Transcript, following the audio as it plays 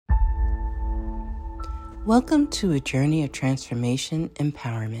Welcome to a journey of transformation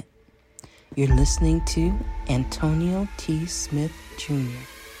empowerment. You're listening to Antonio T. Smith Jr.,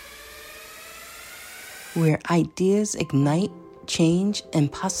 where ideas ignite, change,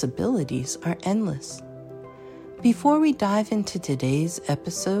 and possibilities are endless. Before we dive into today's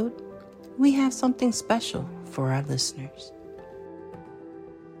episode, we have something special for our listeners.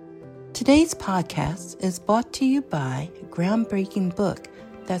 Today's podcast is brought to you by a groundbreaking book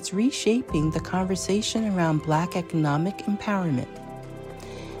that's reshaping the conversation around Black economic empowerment.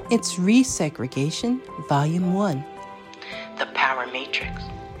 It's Resegregation, Volume 1, The Power Matrix,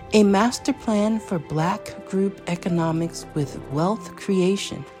 a master plan for Black group economics with wealth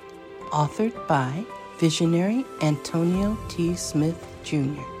creation, authored by visionary Antonio T. Smith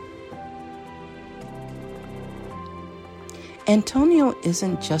Jr. Antonio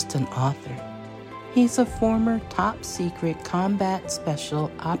isn't just an author. He's a former top-secret combat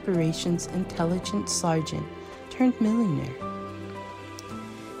special operations intelligence sergeant turned millionaire.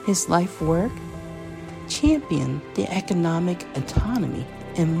 His life work championed the economic autonomy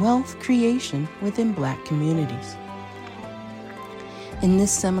and wealth creation within Black communities. In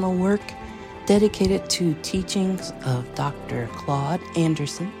this seminal work, dedicated to teachings of Dr. Claude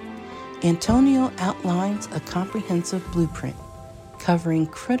Anderson, Antonio outlines a comprehensive blueprint covering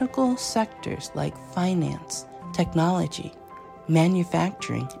critical sectors like finance, technology,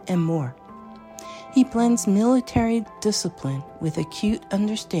 manufacturing, and more. He blends military discipline with acute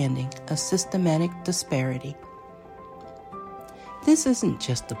understanding of systematic disparity. This isn't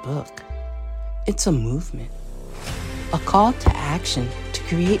just a book. It's a movement, a call to action to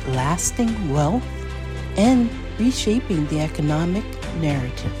create lasting wealth and reshaping the economic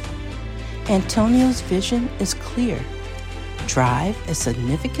narrative. Antonio's vision is clear. Drive a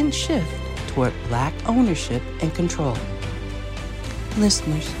significant shift toward Black ownership and control.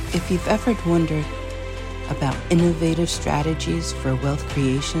 Listeners, if you've ever wondered about innovative strategies for wealth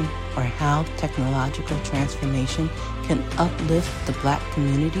creation or how technological transformation can uplift the Black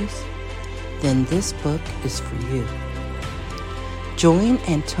communities, then this book is for you. Join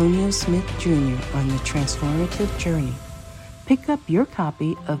Antonio Smith Jr. on the transformative journey. Pick up your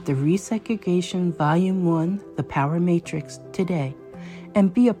copy of the Resegregation Volume 1, The Power Matrix, today,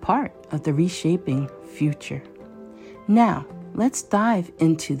 and be a part of the reshaping future. Now, let's dive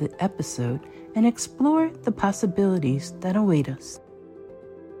into the episode and explore the possibilities that await us.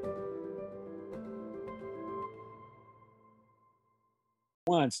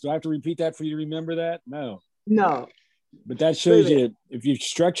 Once. Do I have to repeat that for you to remember that? No. But that shows you if you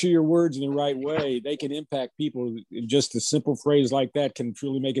structure your words in the right way, they can impact people. Just a simple phrase like that can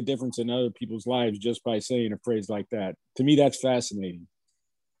truly make a difference in other people's lives just by saying a phrase like that. To me, that's fascinating.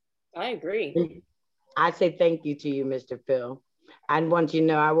 I agree. I say thank you to you, Mr. Phil. I want you to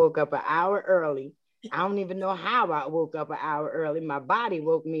know I woke up an hour early. I don't even know how I woke up an hour early. My body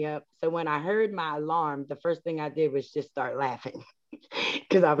woke me up. So when I heard my alarm, the first thing I did was just start laughing.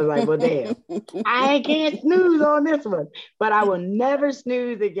 Because I was like, well, damn, I can't snooze on this one, but I will never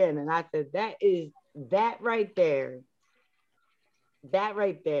snooze again. And I said, that right there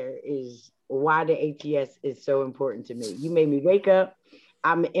is why the ATS is so important to me. You made me wake up.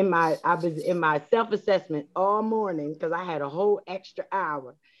 I was in my self-assessment all morning because I had a whole extra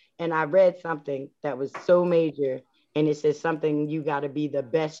hour and I read something that was so major. And it says something, you got to be the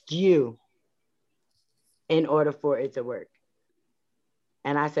best you in order for it to work.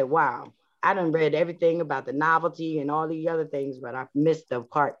 And I said, wow, I done read everything about the novelty and all the other things, but I missed the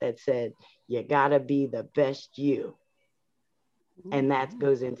part that said, you gotta be the best you. And that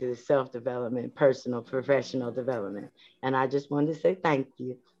goes into the self-development, personal, professional development. And I just wanted to say thank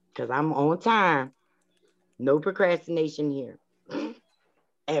you because I'm on time. No procrastination here,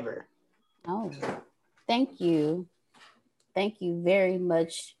 ever. Oh, thank you. Thank you very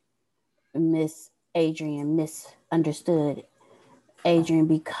much, Miss Adrian, misunderstood Adrian,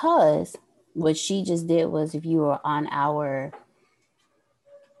 because what she just did was, if you were on our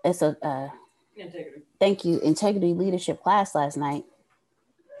integrity leadership class last night,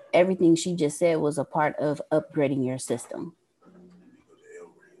 everything she just said was a part of upgrading your system.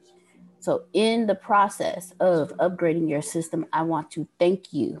 So in the process of upgrading your system, I want to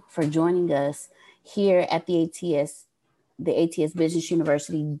thank you for joining us here at the ATS Business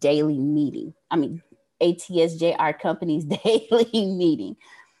University daily meeting. ATSJR Company's daily meeting.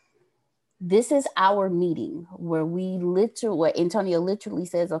 This is our meeting where where Antonio literally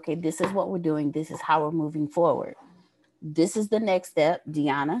says, okay, this is what we're doing. This is how we're moving forward. This is the next step.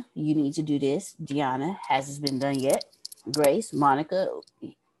 Deanna, you need to do this. Deanna, has this been done yet? Grace, Monica,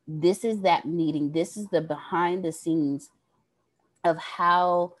 this is that meeting. This is the behind the scenes of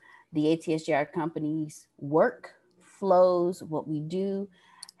how the ATSJR company's work flows, what we do,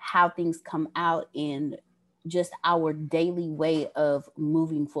 how things come out, and just our daily way of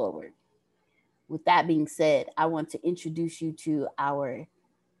moving forward. With that being said, I want to introduce you to our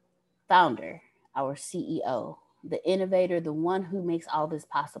founder, our CEO, the innovator, the one who makes all this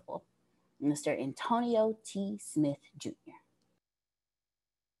possible, Mr. Antonio T. Smith Jr.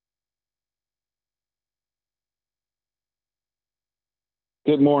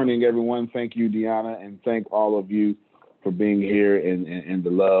 Good morning, everyone. Thank you, Deanna, and thank all of you for being here and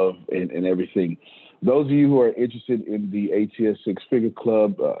the love and everything. Those of you who are interested in the ATS Six Figure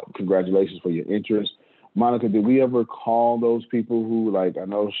Club, congratulations for your interest. Monica, did we ever call those people who, like, I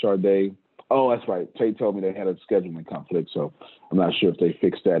know Sade? Oh, that's right. Tate told me they had a scheduling conflict, so I'm not sure if they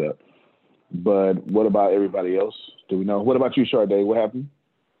fixed that up. But what about everybody else? Do we know? What about you, Sade? What happened?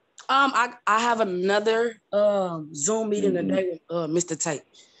 I have another Zoom meeting today with Mr. Tate.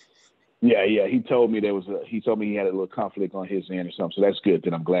 Yeah. He told me he told me he had a little conflict on his end or something. So that's good.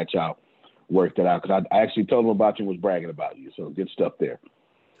 Then I'm glad y'all worked that out, because I actually told him about you and was bragging about you. So good stuff there.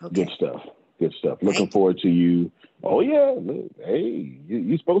 Okay. Good stuff. Looking forward to you. Oh yeah. Hey,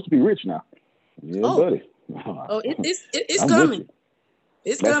 you're supposed to be rich now. Yeah, buddy. It's coming.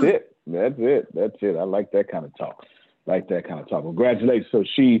 It's coming. That's it. I like that kind of talk. Congratulations. So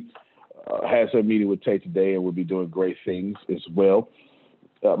she has her meeting with Tate today and will be doing great things as well.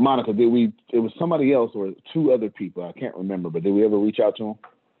 Monica, it was somebody else or two other people, I can't remember, but did we ever reach out to them?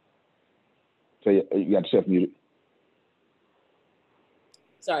 So you got yourself muted.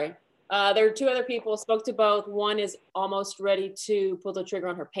 Sorry. There are two other people, spoke to both. One is almost ready to pull the trigger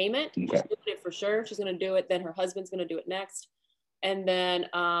on her payment. Okay. She's doing it for sure. She's going to do it. Then her husband's going to do it next. And then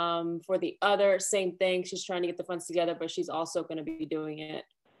for the other, same thing. She's trying to get the funds together, but she's also going to be doing it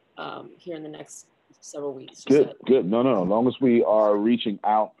here in the next several weeks. Good. No. As long as we are reaching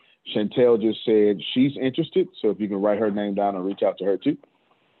out, Chantel just said she's interested. So if you can write her name down and reach out to her too.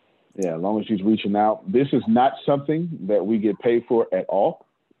 Yeah, as long as she's reaching out. This is not something that we get paid for at all.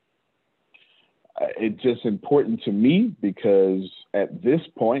 It's just important to me because at this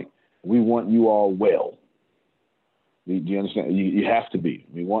point, we want you all well. Do you understand? You have to be.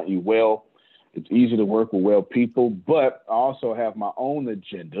 We want you well. It's easy to work with well people, but I also have my own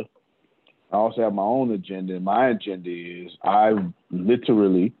agenda. And my agenda is I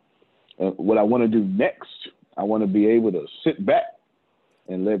literally, what I want to do next, I want to be able to sit back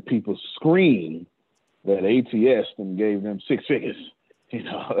and let people scream that ATS then gave them six figures, and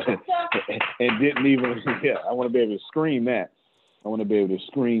didn't even, I want to be able to scream that. I want to be able to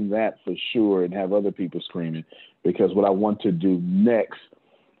scream that for sure and have other people screaming, because what I want to do next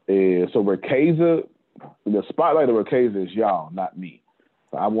is, so Rakeza, the spotlight of Rakeza is y'all, not me.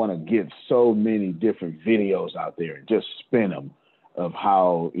 So I want to get so many different videos out there and just spin them of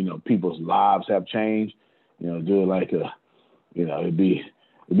how, people's lives have changed, do it like it'd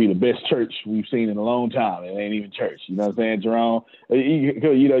be the best church we've seen in a long time. It ain't even church. You know what I'm saying, Jerome?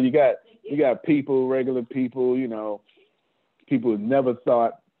 You got people, regular people, people who never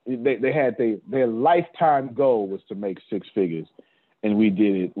thought they had their lifetime goal was to make six figures, and we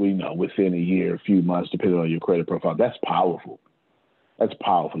did it. Within a year, a few months, depending on your credit profile. That's powerful.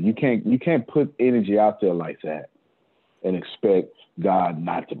 You can't put energy out there like that and expect God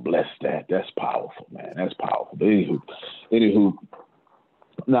not to bless that. That's powerful, man. That's powerful. But anywho,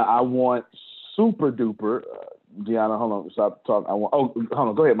 now I want super duper. Deanna, hold on, stop talking. Hold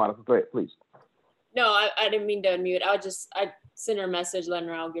on. Go ahead, Monica. Go ahead, please. No, I didn't mean to unmute. I sent her a message, letting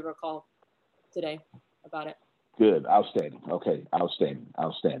her I'll give her a call today about it. Good, outstanding. Okay,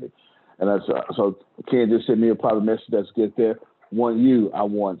 outstanding. And that's so Ken just sent me a private message. That's good there. I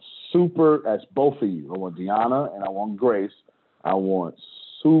want super. That's both of you. I want Deanna and I want Grace. I want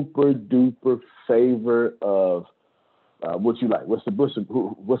super duper favor of what you like. What's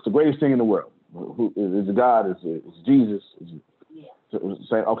the greatest thing in the world? Who is it? God? Is it Jesus?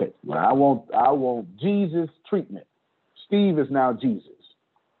 Say, okay, well, I want Jesus treatment. Steve is now Jesus.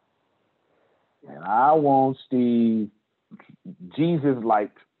 And I want Steve Jesus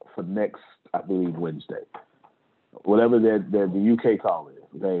liked for next, I believe, Wednesday. Whatever that the UK call is.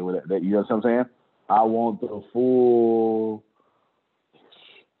 Okay, you know what I'm saying? I want the full,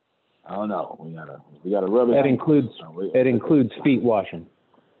 I don't know. We gotta rub it. That includes feet washing.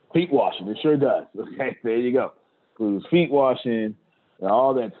 Feet washing, it sure does. Okay, there you go. Includes feet washing and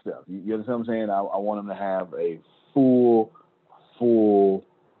all that stuff. You understand what I'm saying? I want them to have a full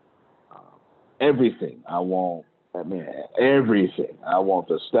everything. I want everything. I want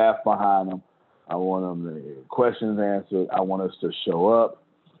the staff behind them. I want them the questions answered. I want us to show up.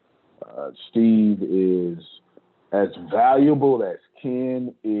 Steve is as valuable as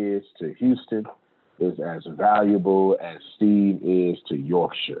Ken is to Houston is as valuable as Steve is to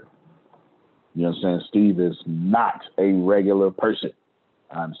Yorkshire. You know what I'm saying? Steve is not a regular person.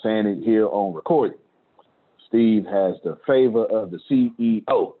 I'm saying it here on recording. Steve has the favor of the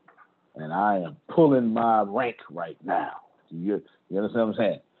CEO, and I am pulling my rank right now. You understand what I'm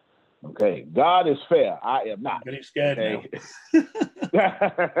saying? Okay, God is fair. I am not. I'm getting scared now.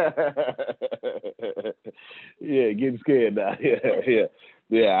 Yeah, getting scared now.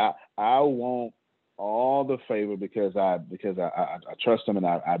 Yeah. I want all the favor because I trust him and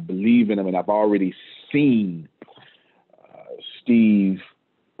I believe in him, and I've already seen Steve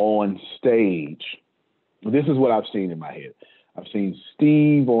on stage. This is what I've seen in my head. I've seen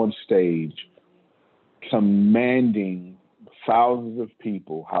Steve on stage commanding thousands of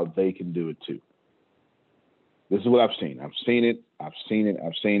people how they can do it too. This is what I've seen. I've seen it,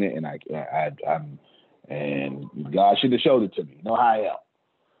 and God should have showed it to me. You know how I am.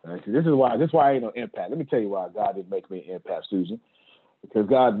 This is why I ain't no empath. Let me tell you why God didn't make me an empath, Susan. Because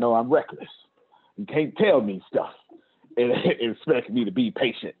God know I'm reckless. You can't tell me stuff and expect me to be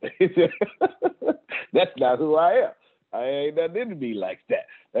patient. That's not who I am. I ain't nothing in me like that.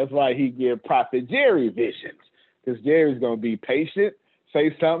 That's why he give Prophet Jerry visions. Because Jerry's going to be patient, say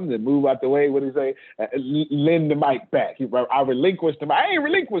something, and move out the way. What do he say? Lend the mic back. I relinquished him. I ain't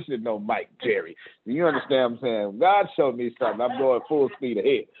relinquishing no mic, Jerry. You understand what I'm saying? God showed me something. I'm going full speed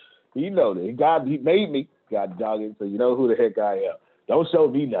ahead. You know that. God, he made me. God dog it. So you know who the heck I am. Don't show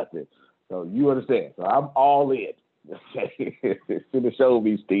me nothing. So you understand. So I'm all in. Should have showed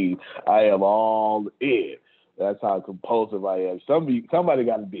me, Steve. I am all in. That's how compulsive I am. Somebody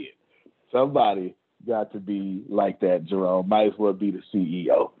got to be it. Somebody got to be like that, Jerome. Might as well be the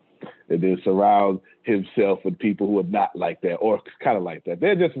CEO. And then surround himself with people who are not like that or kind of like that.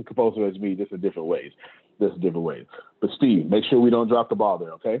 They're just as compulsive as me, just in different ways. But Steve, make sure we don't drop the ball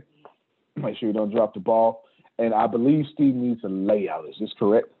there, okay? Make sure you don't drop the ball. And I believe Steve needs a layout. Is this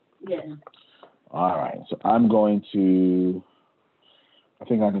correct? Yes. All right. So I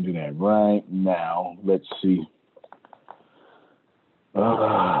think I can do that right now. Let's see.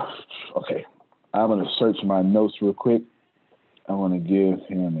 Okay. I'm going to search my notes real quick. I want to give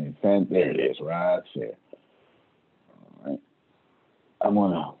him a fan. There it is, right there. All right. I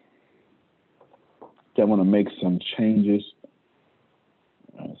want to make some changes.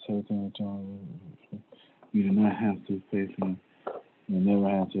 All right, you do not have to face him. You never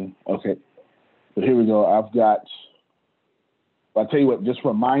have to. Okay. So here we go. I'll tell you what, just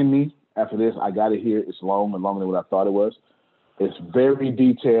remind me after this. I got it here. It's longer than what I thought it was. It's very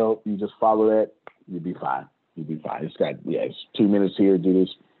detailed. You just follow that. You'll be fine. It's 2 minutes here. Do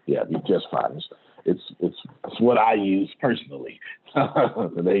this. Yeah, you're just fine. It's what I use personally. So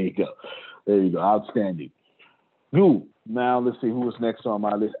there you go. Outstanding. Good. Now let's see who was next on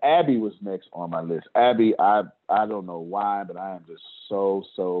my list. Abby was next on my list. Abby, I don't know why, but I am just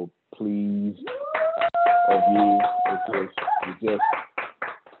so pleased of you.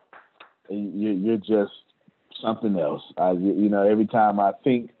 You're just something else. Every time I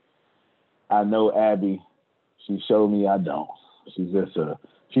think I know Abby, she showed me I don't.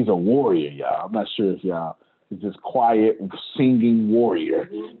 She's a warrior, y'all. I'm not sure if y'all is this quiet and singing warrior.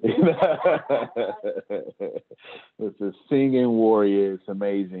 It's a singing warrior. It's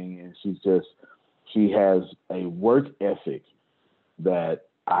amazing, and she has a work ethic that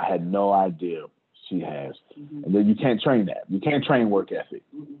I had no idea she has. Mm-hmm. And then you can't train that. You can't train work ethic.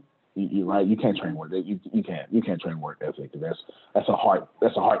 Mm-hmm. You're right. You can't train work. You can't train work ethic. That's a heart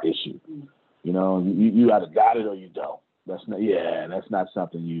issue. Mm-hmm. You either got it or you don't. That's not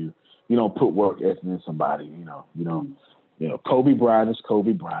something you don't put work ethic in somebody. Kobe Bryant is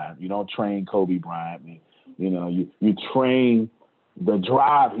Kobe Bryant. You don't train Kobe Bryant. You train the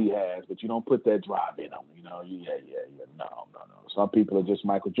drive he has, but you don't put that drive in him. No. Some people are just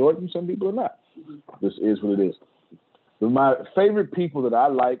Michael Jordan. Some people are not. This is what it is. But my favorite people that I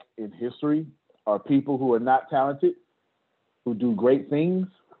like in history are people who are not talented, who do great things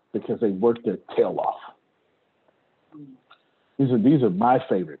because they work their tail off. These are my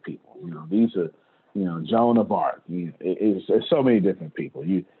favorite people. These are, Joan of Arc. It's so many different people.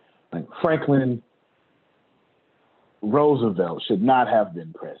 Like Franklin Roosevelt should not have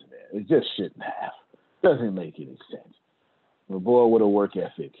been president. It just shouldn't have. Doesn't make any sense. The boy with a work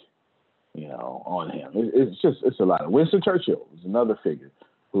ethic, on him. It's a lot. Winston Churchill is another figure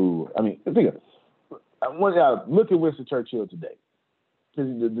who, think of it. When I look at Winston Churchill today,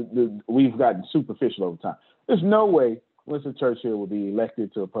 we've gotten superficial over time. There's no way Winston Churchill will be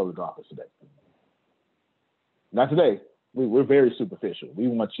elected to a public office today. Not today. We're very superficial. We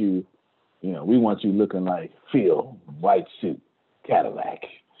want you looking like Phil, white suit. Cadillac.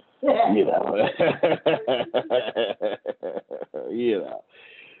 You know. You know.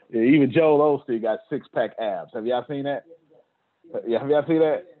 Even Joel Osteen got 6-pack abs. Have y'all seen that? Yeah, have y'all seen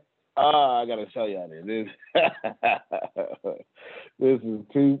that? Oh, I gotta show y'all this. This is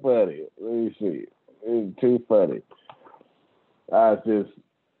too funny. Let me see. This is too funny. I just.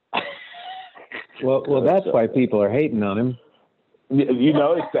 Well, that's why people are hating on him. You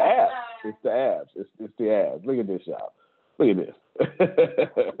know, it's the abs. It's the abs. It's the abs. Look at this, y'all. Look at this.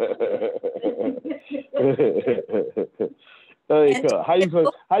 How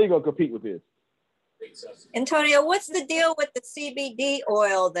you gonna compete with this? Antonio, what's the deal with the CBD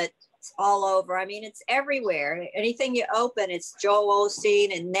oil that's all over? I mean, it's everywhere. Anything you open, it's Joel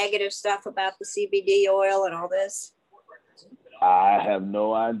Osteen and negative stuff about the CBD oil and all this. I have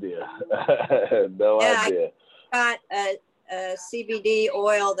no idea. No idea. I got a CBD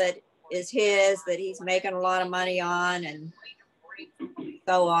oil that is his, that he's making a lot of money on, and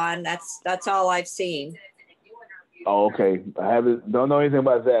so on. That's all I've seen. Oh, okay. Don't know anything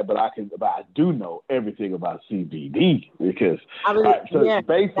about that, but I do know everything about CBD because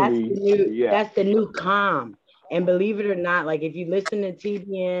basically, that's the new calm. And believe it or not, like if you listen to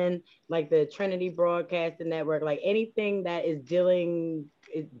TBN, like the Trinity Broadcasting Network, like anything that is dealing,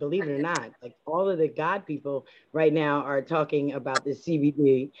 believe it or not, like all of the God people right now are talking about the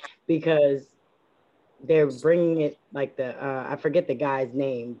CBD because they're bringing it like I forget the guy's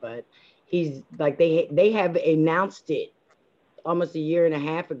name, but he's like, they have announced it almost a year and a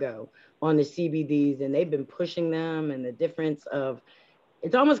half ago on the CBDs, and they've been pushing them, and the difference of,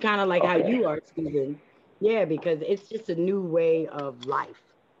 it's almost kind of like how you are, Stephen. Yeah, because it's just a new way of life.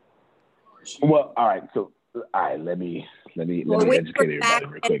 Well, all right. So, all right, let me educate everybody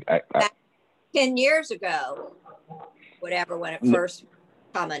real quick. 10 years ago, whatever, when it first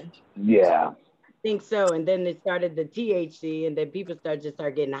coming. Yeah. I think so. And then they started the THC, and then people started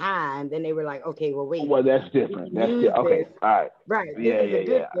getting high, and then they were like, okay, well, wait. Well, that's different. Okay. All right. Right.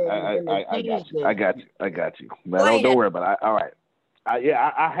 Yeah. I got you. But don't worry about it. All right.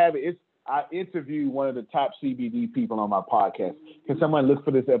 I have it. I interviewed one of the top CBD people on my podcast. Can someone look for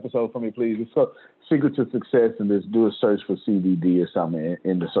this episode for me, please? It's called Secret to Success, and just do a search for CBD or something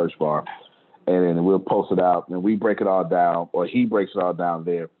in the search bar, and then we'll post it out, and we break it all down, or he breaks it all down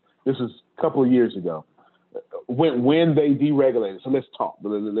there. This was a couple of years ago when they deregulated. So let's talk.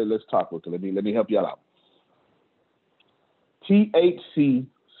 Let's talk with it. Let me help y'all out.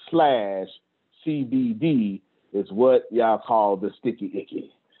 THC/CBD is what y'all call the sticky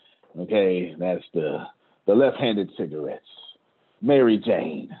icky. Okay, that's the left-handed cigarettes. Mary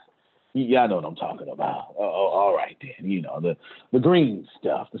Jane. Y'all know what I'm talking about. Oh, all right then. You know, the green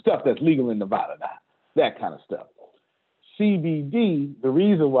stuff, the stuff that's legal in Nevada now, that kind of stuff. CBD, the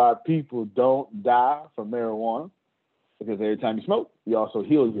reason why people don't die from marijuana, because every time you smoke, you also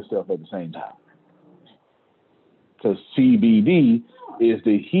heal yourself at the same time. Because CBD is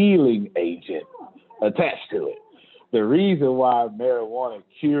the healing agent attached to it. The reason why marijuana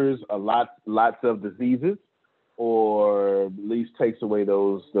cures lots of diseases, or at least takes away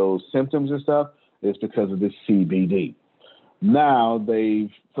those symptoms and stuff, is because of this CBD. Now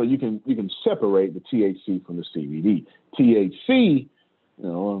so you can separate the THC from the CBD. THC,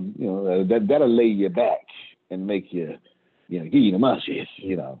 that'll lay you back and make you, give you the munchies.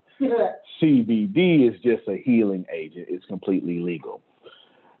 CBD is just a healing agent. It's completely legal.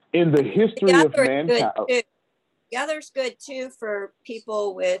 In the history of mankind. The other's good too for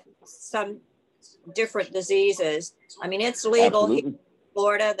people with some different diseases. I mean, it's legal here in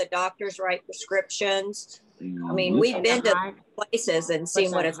Florida. The doctors write prescriptions. I mean, we've been to places and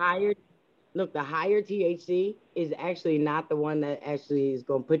seen what it's higher. Look, the higher THC is actually not the one that actually is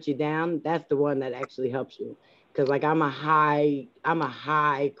going to put you down. That's the one that actually helps you. Because like I'm a high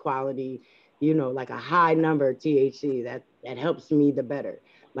quality, like a high number of THC that helps me the better.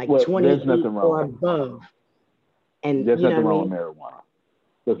 Like 20 or above. And there's nothing wrong with marijuana.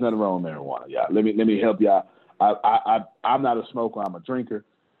 There's nothing wrong with marijuana, y'all. Let me help y'all. I'm not a smoker. I'm a drinker.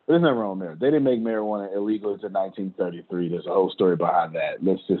 There's nothing wrong with marijuana. They didn't make marijuana illegal until 1933. There's a whole story behind that.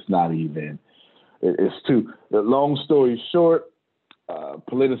 Let's just not even. It's too. The long story short,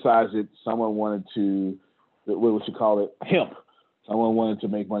 politicized it. Someone wanted to, what would you call it? Hemp. Someone wanted to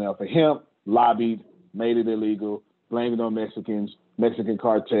make money off of hemp. Lobbied, made it illegal. Blamed it on Mexicans, Mexican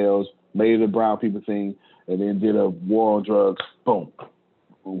cartels. Made it a brown people thing. And then did a war on drugs. Boom.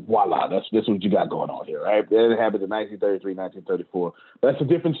 Voila. That's what you got going on here, right? That happened in 1933, 1934. That's a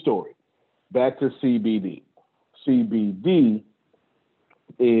different story. Back to CBD. CBD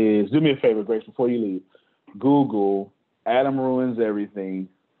is, do me a favor, Grace, before you leave. Google Adam Ruins Everything,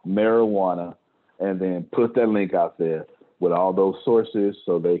 marijuana, and then put that link out there. with all those sources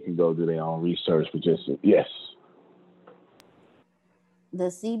so they can go do their own research. But just, yes. The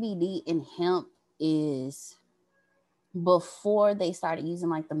CBD in hemp is, before they started using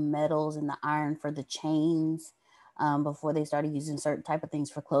like the metals and the iron for the chains, before they started using certain type of things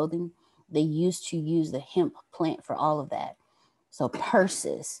for clothing, they used to use the hemp plant for all of that. So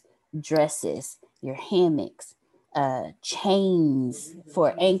purses, dresses, your hammocks, chains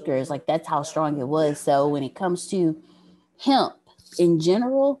for anchors, like that's how strong it was. So when it comes to hemp in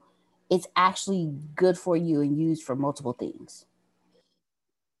general, it's actually good for you and used for multiple things.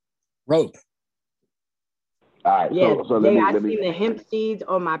 Rope. All right. Yeah, so let me seen the hemp seeds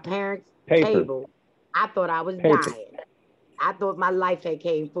on my parents' table. I thought I was dying. I thought my life had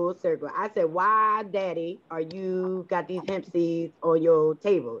came full circle. I said, "Why, Daddy, are you got these hemp seeds on your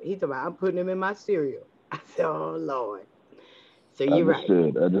table?" He said, "I'm putting them in my cereal." I said, "Oh Lord." So you're right.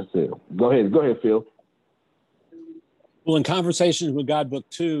 Understood. Go ahead, Phil. Well, in Conversations with God, Book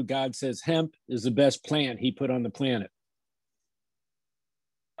 2, God says hemp is the best plant he put on the planet.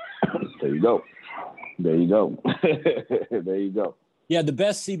 There you go. There you go. Yeah, the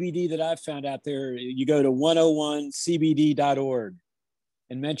best CBD that I've found out there, you go to 101cbd.org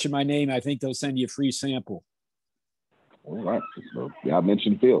and mention my name. I think they'll send you a free sample. All right. So, yeah, I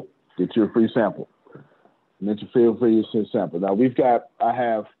mentioned Phil. Get you a free sample. Mention Phil for your sample. Now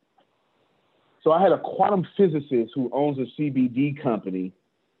I had a quantum physicist who owns a CBD company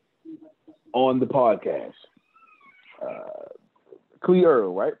on the podcast. Clee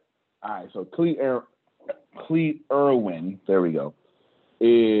Earl, right? All right. So Clee Irwin, there we go.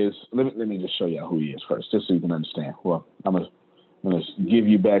 Let me just show y'all who he is first, just so you can understand. Well, I'm gonna give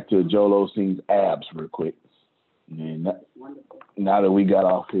you back to Joel Osteen's abs real quick. And now that we got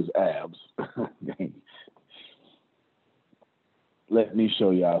off his abs, let me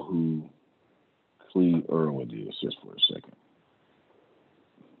show y'all who Clee Irwin is just for a second.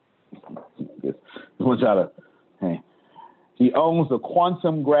 I want y'all to, he owns the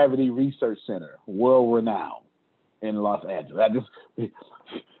Quantum Gravity Research Center, world renowned in Los Angeles.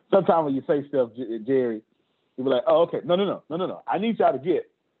 Sometimes when you say stuff, Jerry, you'll be like, "Oh, okay, no. I need y'all to get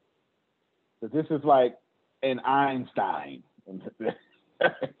that this is like an Einstein."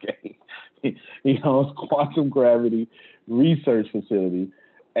 Okay. He owns Quantum Gravity Research Facility,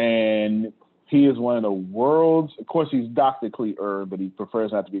 and he is one of the world's, of course, he's Dr. Clee Irwin, but he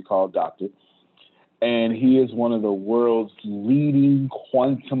prefers not to be called doctor. And he is one of the world's leading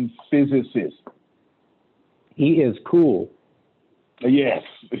quantum physicists. He is cool. Yes.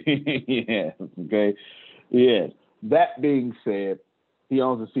 Yes. Okay. Yes. That being said, he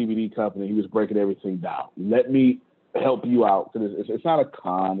owns a CBD company. He was breaking everything down. Let me help you out, because it's not a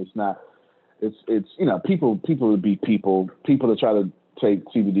con. It's not. It's people would be people that try to take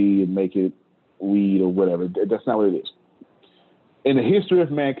CBD and make it weed or whatever. That's not what it is. In the history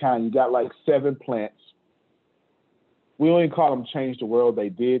of mankind, you got like 7 plants. We only call them change the world. They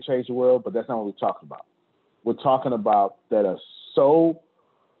did change the world, but that's not what we're talking about. We're talking about that are so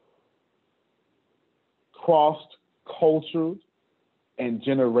crossed cultures and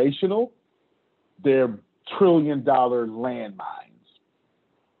generational, they're trillion-dollar landmines.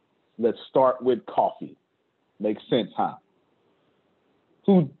 Let's start with coffee. Makes sense, huh?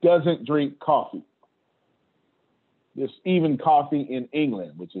 Who doesn't drink coffee? There's even coffee in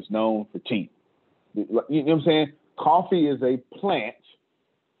England, which is known for tea. You know what I'm saying? Coffee is a plant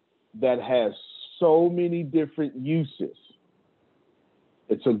that has so many different uses.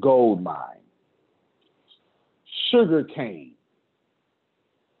 It's a gold mine. Sugar cane.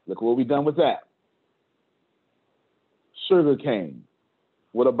 Look what we've done with that. Sugar cane.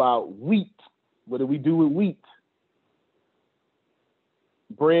 What about wheat? What do we do with wheat?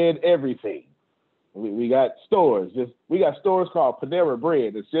 Bread, everything. We got stores. We got stores called Panera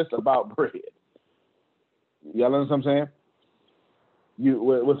Bread. It's just about bread. Y'all know what I'm saying?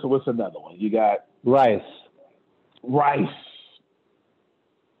 What's another one? You got rice.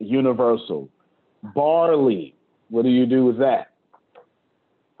 Universal. Barley. What do you do with that?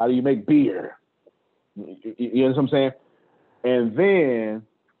 How do you make beer? You know what I'm saying? And then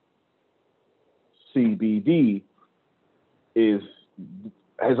CBD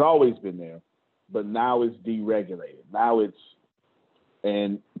has always been there, but now it's deregulated. Now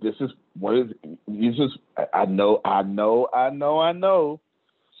and this is what is you just I know.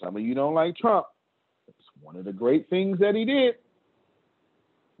 Some of you don't like Trump. It's one of the great things that he did.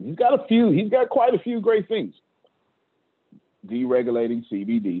 He's got quite a few great things. Deregulating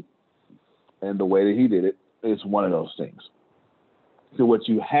CBD, and the way that he did it is one of those things. So what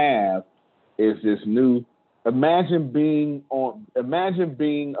you have is this new. Imagine being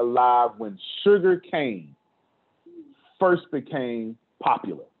alive when sugar cane first became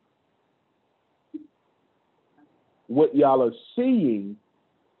popular. What y'all are seeing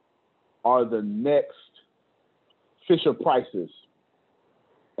are the next Fisher Prices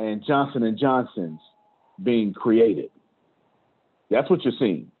and Johnson & Johnsons being created. That's what you're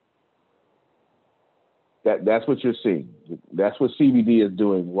seeing. That's what you're seeing. That's what CBD is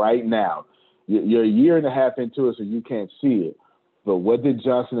doing right now. You're a year and a half into it, so you can't see it. But what did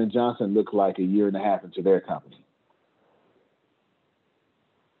Johnson & Johnson look like a year and a half into their company?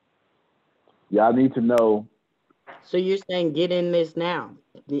 Y'all need to know. So you're saying get in this now?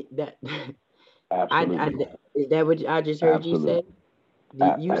 That Absolutely. Is that what I just heard Absolutely. you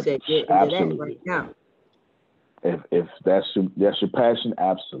say? You said get into that right now. If that's your passion,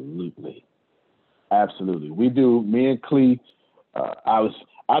 absolutely. Absolutely. We do, me and Clee,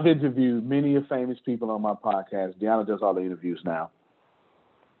 I've interviewed many of famous people on my podcast. Deanna does all the interviews now.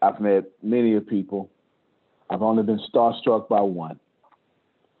 I've met many of people. I've only been starstruck by one.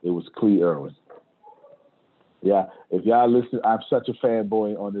 It was Clee Irwin. Yeah, if y'all listen, I'm such a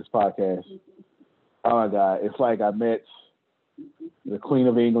fanboy on this podcast. Oh my God, it's like I met the Queen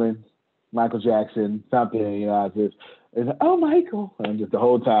of England, Michael Jackson, something, you know, it's like, oh, Michael. And just the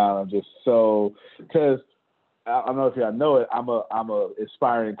whole time, I'm just so, because I don't know if y'all know it, I'm a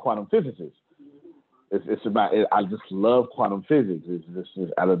aspiring quantum physicist. It's about, I just love quantum physics.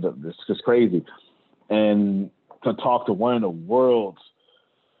 It's just crazy. And to talk to one of the world's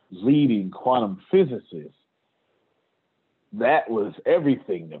leading quantum physicists, that was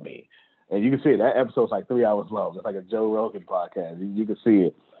everything to me. And you can see it. That episode's like 3 hours long. It's like a Joe Rogan podcast. You can see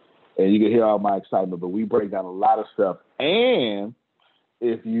it. And you can hear all my excitement. But we break down a lot of stuff. And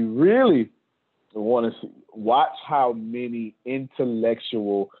if you really want to watch how many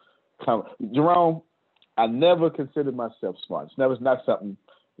intellectual Jerome, I never considered myself smart. It's not something,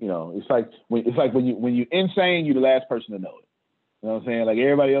 you know, it's like when you're insane, you're the last person to know it. You know what I'm saying? Like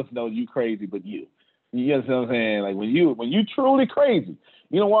everybody else knows you crazy, but you. You understand what I'm saying? Like when you truly crazy,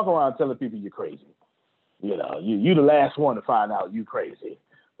 you don't walk around telling people you're crazy. You know, you the last one to find out you crazy.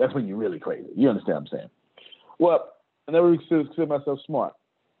 That's when you're really crazy. You understand what I'm saying? Well, I never considered myself smart.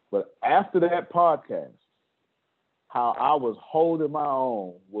 But after that podcast, how I was holding my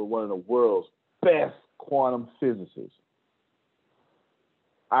own with one of the world's best quantum physicists,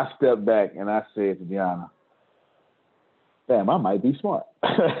 I stepped back and I said to Deanna, damn, I might be smart.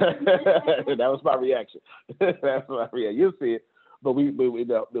 That was my reaction. That's my reaction. You'll see it. But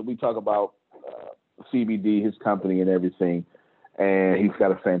we talk about CBD, his company and everything, and he's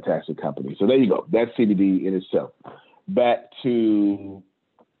got a fantastic company. So there you go. That's CBD in itself. Back to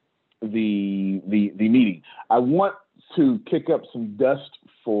the meeting. I want to kick up some dust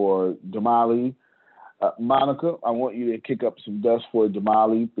for Damali. Monica, I want you to kick up some dust for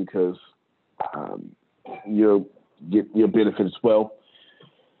Damali because you'll get your benefit as well.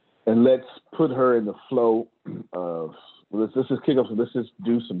 And let's put her in the flow of let's just kick up. Let's just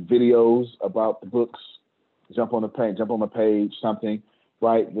do some videos about the books. Jump on the page, something,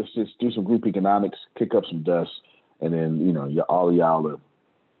 right? Let's just do some group economics, kick up some dust, and then all of y'all will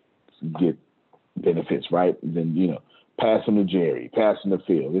get benefits, right? And then pass them to Jerry, pass them to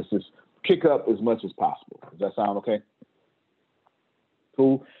Phil. Let's just kick up as much as possible. Does that sound okay?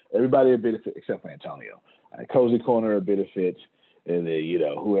 Cool. Everybody will benefit except for Antonio. Cozy Corner a benefit, and then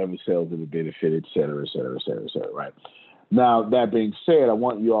whoever sells it a benefit, et cetera, et cetera, et cetera, et cetera, right? Now, that being said, I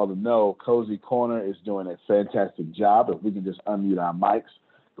want you all to know Cozy Corner is doing a fantastic job. If we can just unmute our mics,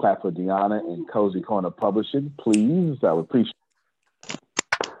 clap for Deanna and Cozy Corner Publishing, please. I would appreciate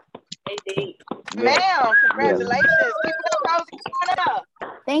it. Ma'am, congratulations. Yes. Keep it up, Cozy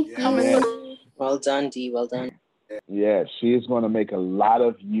Corner. Thank you. Yes. Well done, Dee. Well done. Yeah, she is going to make a lot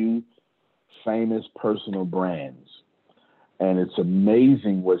of you famous personal brands. And it's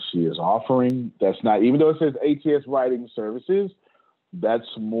amazing what she is offering. That's not, even though it says ATS Writing Services, that's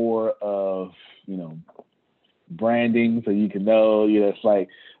more of, branding. So you can know, it's like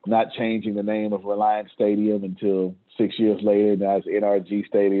not changing the name of Reliance Stadium until 6 years later. Now it's NRG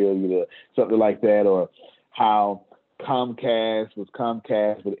Stadium, something like that. Or how Comcast was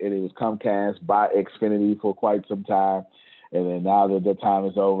Comcast, and it was Comcast by Xfinity for quite some time. And then now that the time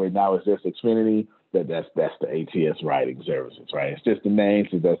is over, now it's just Xfinity. That's the ATS Writing Services, right? It's just the name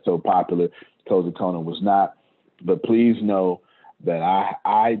since that's so popular. Cozy Corner was not. But please know that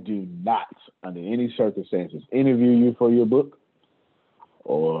I do not, under any circumstances, interview you for your book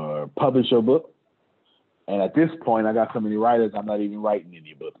or publish your book. And at this point, I got so many writers, I'm not even writing in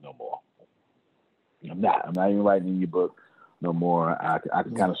your book no more. I'm not even writing in your book no more. I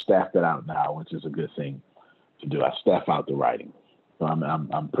can kind of staff that out now, which is a good thing to do. I staff out the writing. So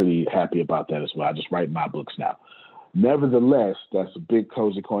I'm pretty happy about that as well. I just write my books now. Nevertheless, that's a big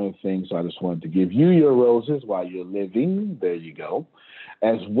cozy corner thing. So I just wanted to give you your roses while you're living. There you go.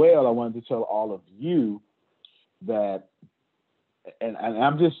 As well, I wanted to tell all of you that, and I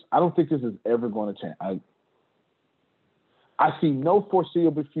don't think this is ever going to change. I see no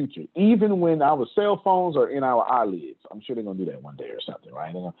foreseeable future, even when our cell phones are in our eyelids. I'm sure they're going to do that one day or something,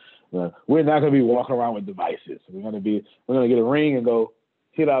 right? We're not going to be walking around with devices. We're going to get a ring and go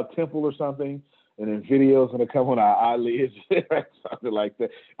hit our temple or something, and then video's going to come on our eyelids, something like that.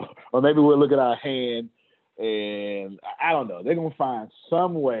 Or maybe we'll look at our hand, and I don't know. They're going to find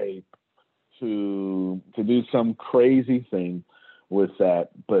some way to do some crazy thing with that,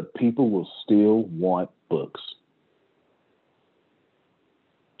 but people will still want books.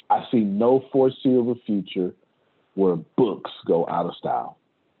 I see no foreseeable future where books go out of style.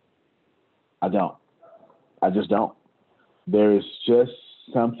 I don't. I just don't. There is just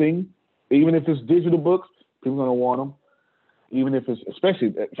something, even if it's digital books, people are going to want them. Even if it's, especially,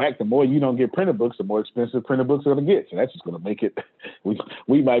 in fact, the more you don't get printed books, the more expensive printed books are going to get. So that's just going to make it,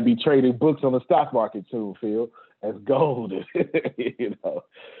 we might be trading books on the stock market soon, Phil, as gold.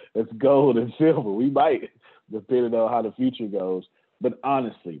 As gold and silver. We might, depending on how the future goes. But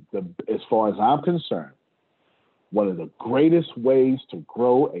honestly, as far as I'm concerned, one of the greatest ways to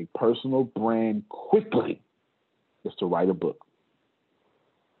grow a personal brand quickly is to write a book.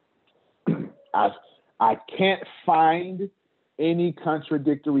 I can't find any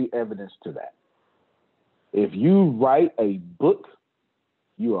contradictory evidence to that. If you write a book,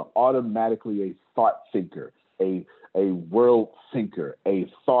 you are automatically a thought thinker, a world thinker, a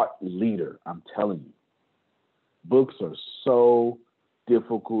thought leader. I'm telling you, books are so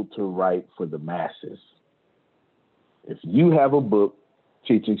difficult to write for the masses. If you have a book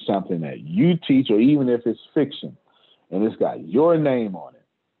teaching something that you teach, or even if it's fiction, and it's got your name on it,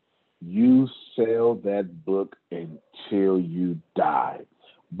 you sell that book until you die.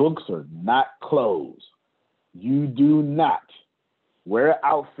 Books are not clothes. You do not wear an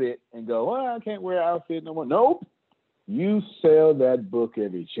outfit and go, well, I can't wear an outfit no more. Nope. You sell that book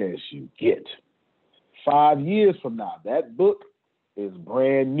every chance you get. 5 years from now, that book is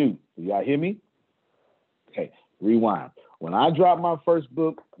brand new. Do y'all hear me? Okay, rewind. When I dropped my first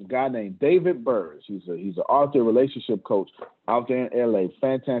book, a guy named David Burrs, he's an author, relationship coach out there in LA,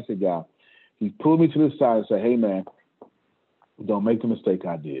 fantastic guy. He pulled me to the side and said, hey man, don't make the mistake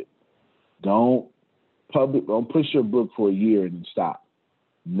I did. Don't push your book for a year and then stop.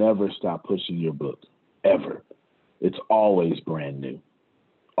 Never stop pushing your book, ever. It's always brand new,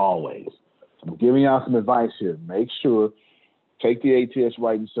 always. I'm giving y'all some advice here. Make sure, take the ATS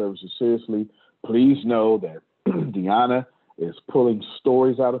writing services seriously. Please know that Deanna is pulling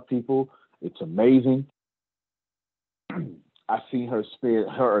stories out of people. It's amazing. I see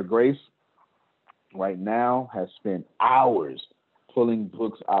her Grace right now has spent hours pulling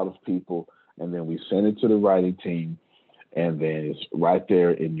books out of people, and then we send it to the writing team, and then it's right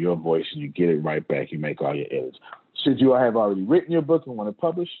there in your voice, and you get it right back. You make all your edits. Should you have already written your book and want to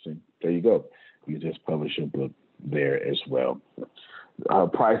publish, then there you go. You just publish your book there as well.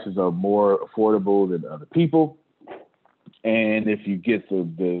 Prices are more affordable than other people. And if you get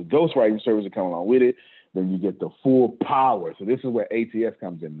the ghostwriting service that come along with it, then you get the full power. So this is where ATS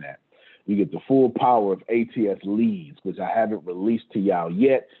comes in that. You get the full power of ATS leads, which I haven't released to y'all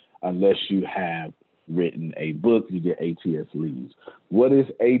yet, unless you have written a book. You get ATS leads. What is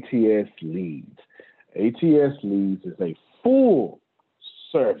ATS leads? ATS leads is a full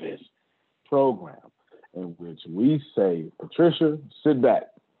service program in which we say, Patricia, sit back.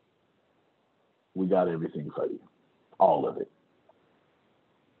 We got everything for you. All of it.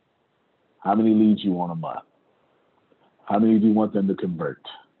 How many leads you want a month? How many do you want them to convert?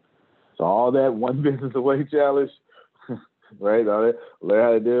 So all that one business away challenge, right? All that, learn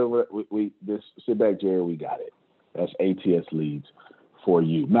how to do it. We just sit back, Jerry. We got it. That's ATS leads for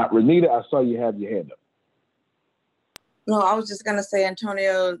you. Now, Renita, I saw you have your hand up. No, I was just gonna say,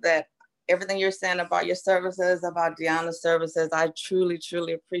 Antonio, that everything you're saying about your services, about Deanna's services, I truly,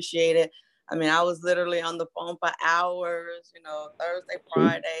 truly appreciate it. I mean, I was literally on the phone for hours, Thursday,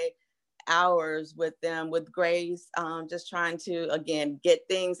 Friday, hours with them, with Grace, just trying to, again, get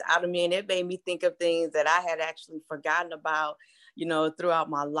things out of me. And it made me think of things that I had actually forgotten about, throughout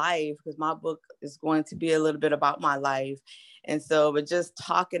my life, because my book is going to be a little bit about my life. And so, but just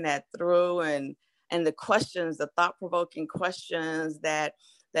talking that through and the questions, the thought-provoking questions that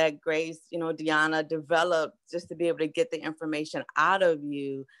Grace, Deanna developed just to be able to get the information out of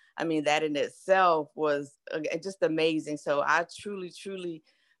you. I mean, that in itself was just amazing. So I truly, truly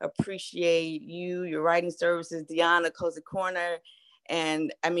appreciate you, your writing services, Deanna, Cozy Corner,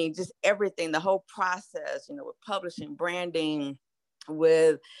 And I mean, just everything, the whole process, you know, with publishing, branding,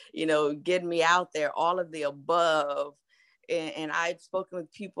 with, you know, getting me out there, all of the above. And I've spoken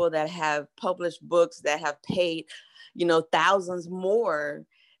with people that have published books that have paid, you know, thousands more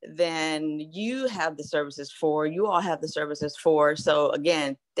than you have the services for, you all have the services for. So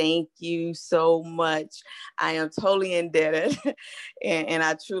again, thank you so much. I am totally indebted and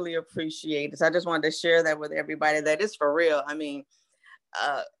I truly appreciate it. So I just wanted to share that with everybody, that is for real. I mean,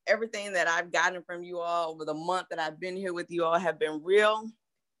 everything that I've gotten from you all over the month that I've been here with you all have been real,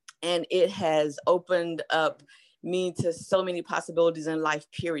 and it has opened up me to so many possibilities in life,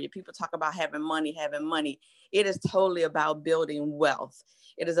 period. People talk about having money. It is totally about building wealth.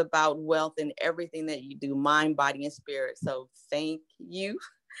 It is about wealth in everything that you do, mind, body, and spirit. So thank you.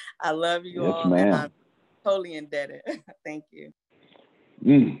 I love you all, ma'am. and I'm totally indebted. Thank you.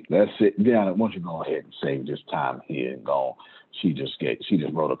 That's it. Deanna, why don't you go ahead and save this time here and go. She just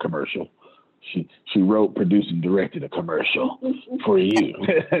wrote a commercial. She wrote, produced, and directed a commercial for you.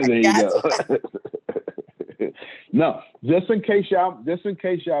 There you go. No, just in case y'all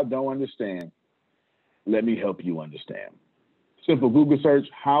don't understand, let me help you understand. Simple Google search,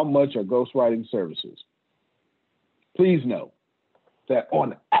 how much are ghostwriting services? Please know that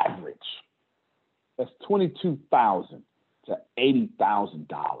on average, that's $22,000 to $80,000.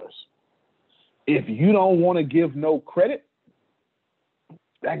 If you don't want to give no credit,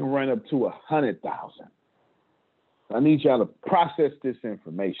 that can run up to $100,000. I need y'all to process this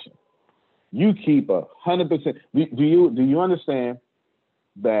information. You keep 100%. Do you understand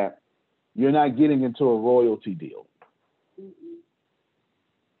that you're not getting into a royalty deal?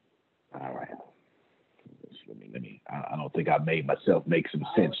 All right. Let me. I don't think I made myself make some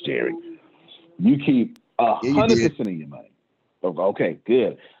sense, Jerry. You keep 100% of your money. Okay,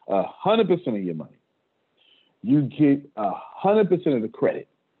 good. 100% of your money. You get 100% of the credit.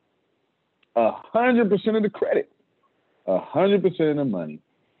 100% of the credit. 100% of the money.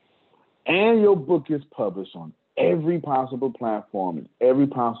 And your book is published on every possible platform in every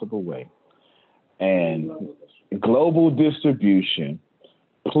possible way. And global distribution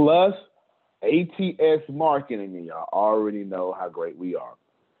plus ATS marketing, and y'all already know how great we are.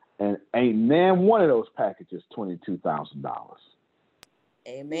 And ain't man one of those packages $22,000.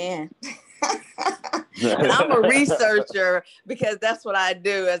 Amen. And I'm a researcher because that's what I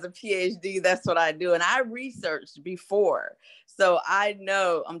do as a PhD. That's what I do. And I researched before. So I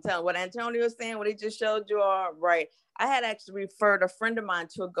know, I'm telling what Antonio was saying, what he just showed you all, right? I had actually referred a friend of mine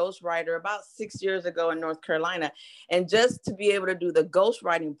to a ghostwriter about 6 years ago in North Carolina. And just to be able to do the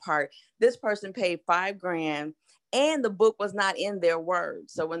ghostwriting part, this person paid $5,000 and the book was not in their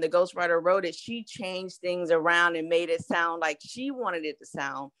words. So when the ghostwriter wrote it, she changed things around and made it sound like she wanted it to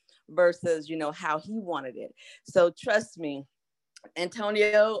sound versus, you know, how he wanted it. So trust me,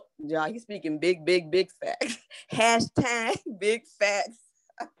 Antonio, he's speaking big, big, big facts. Hashtag big facts.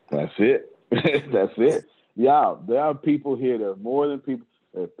 That's it. That's it. Y'all, there are people here, there are more than people,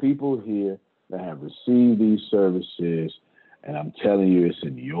 there are people here that have received these services, and I'm telling you, it's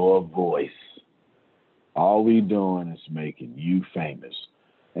in your voice. All we doing is making you famous.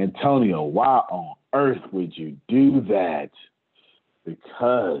 Antonio, why on earth would you do that?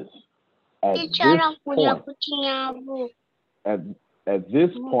 Because at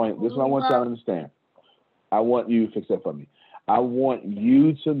this point, this is what I want y'all to understand. I want you to fix that for me. I want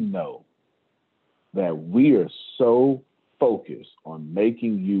you to know that we are so focused on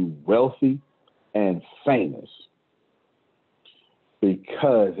making you wealthy and famous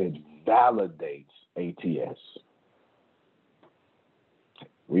because it validates ATS.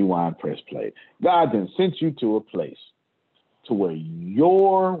 Rewind, press play. God then sent you to a place to where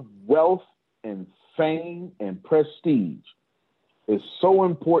your wealth and fame and prestige is so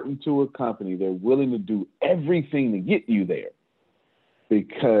important to a company, they're willing to do everything to get you there.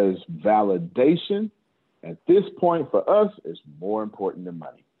 Because validation at this point for us is more important than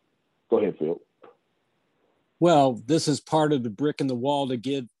money. Go ahead, Phil. Well, this is part of the brick in the wall to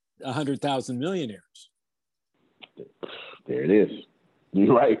get 100,000 millionaires. There it is.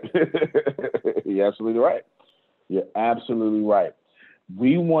 You're right. You're absolutely right. You're absolutely right.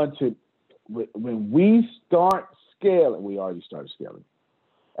 We want to, when we start scaling, we already started scaling.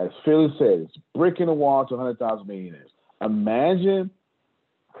 As Phil said, it's brick in the wall to 100,000 millionaires. Imagine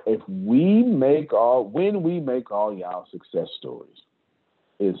if when we make all y'all success stories,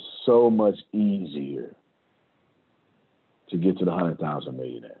 it's so much easier to get to the 100,000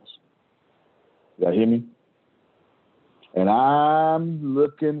 millionaires. Y'all hear me? And I'm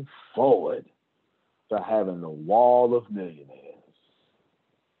looking forward to having the wall of millionaires.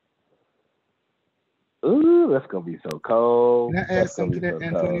 Ooh, that's gonna be so cold. Can I add something to that,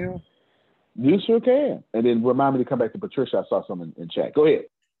 Antonio? Cold. You sure can. And then remind me to come back to Patricia. I saw something in chat. Go ahead.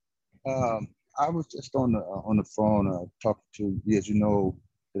 I was just on the phone talking to, as you know,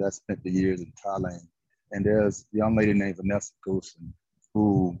 that I spent the years in Thailand, and there's a young lady named Vanessa Goosen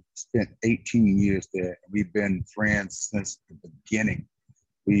who spent 18 years there. We've been friends since the beginning.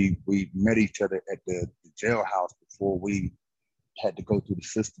 We met each other at the jailhouse before we had to go through the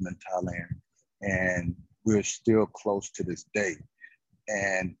system in Thailand, and we're still close to this day.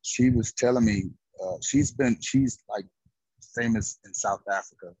 And she was telling me she's like famous in South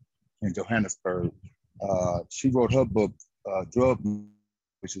Africa, in Johannesburg. She wrote her book, Drug,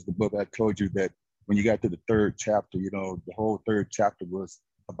 which is the book I told you that when you got to the third chapter, you know, the whole third chapter was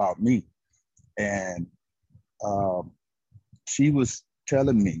about me. And she was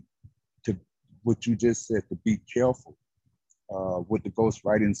telling me to, what you just said, to be careful with the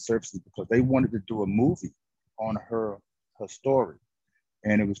ghostwriting services, because they wanted to do a movie on her story.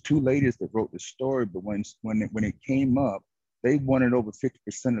 And it was two ladies that wrote the story, but when it came up, they wanted over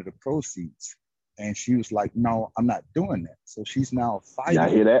 50% of the proceeds. And she was like, no, I'm not doing that. So she's now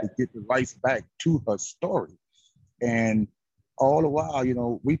fighting to get the rights back to her story. And all the while, you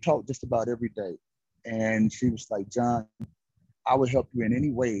know, we talk just about every day. And she was like, John, I will help you in any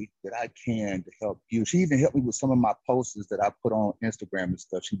way that I can to help you. She even helped me with some of my posters that I put on Instagram and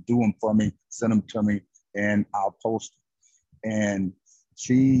stuff. She'd do them for me, send them to me, and I'll post them. And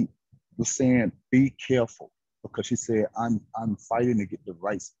she was saying, be careful, because she said, I'm fighting to get the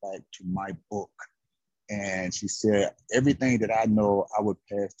rights back to my book. And she said, everything that I know, I would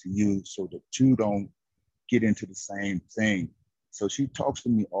pass to you so that you don't get into the same thing. So she talks to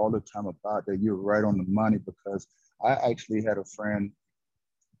me all the time about that. You're right on the money, because I actually had a friend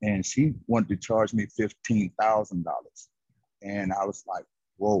and she wanted to charge me $15,000. And I was like,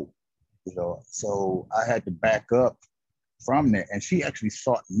 whoa, you know, so I had to back up from that. And she actually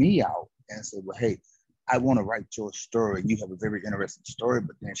sought me out and said, well, hey, I want to write your story. You have a very interesting story.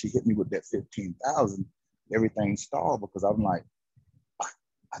 But then she hit me with that 15,000. Everything stalled because I'm like,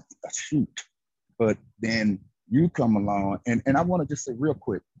 I shoot. But then you come along, and I want to just say real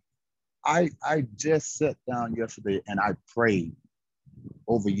quick, I just sat down yesterday and I prayed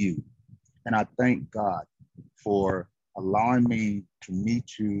over you. And I thank God for allowing me to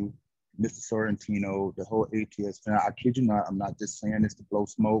meet you, Mr. Sorrentino, the whole ATS family. I kid you not, I'm not just saying this to blow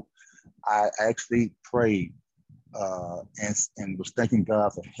smoke. I actually prayed and was thanking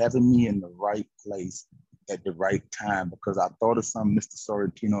God for having me in the right place at the right time, because I thought of something Mr.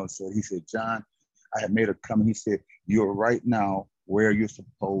 Sorrentino said. He said, John, I had made a comment. He said, you're right now where you're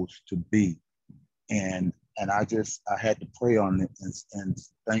supposed to be. And I had to pray on it and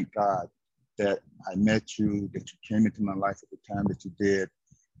thank God that I met you, that you came into my life at the time that you did.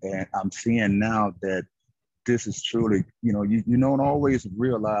 And I'm seeing now that this is truly, you know, you don't always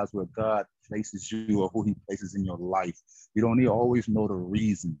realize where God places you or who he places in your life. You don't always know the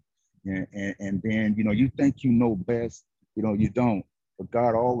reason. And then, you know, you think you know best, you know, you don't. But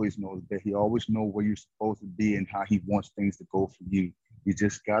God always knows that. He always knows where you're supposed to be and how he wants things to go for you. You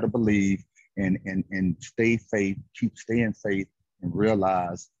just got to believe and stay faith, keep staying faith, and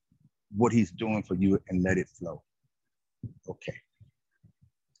realize what he's doing for you and let it flow. Okay.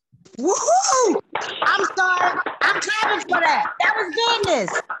 Woohoo! I'm sorry. I'm clapping for that. That was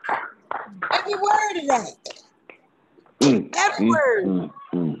goodness. Every word of that. Every word.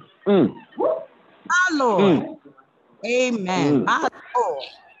 My Lord. Amen. My Lord.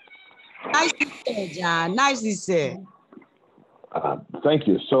 Nicely said, John. Nicely said. Thank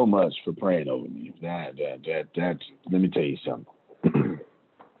you so much for praying over me. That let me tell you something.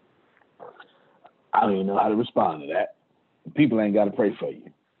 I don't even know how to respond to that. People ain't got to pray for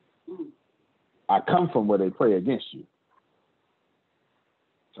you. I come from where they pray against you.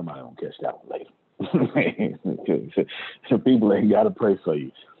 Somebody will catch that one later. People ain't got to pray for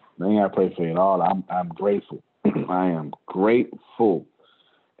you. They ain't got to pray for you at all. I'm grateful. I am grateful.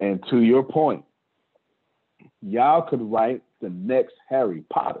 And to your point, y'all could write the next Harry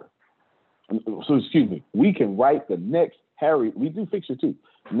Potter. So excuse me, we can write the next we do fiction too,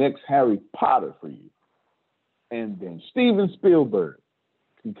 next Harry Potter for you. And then Steven Spielberg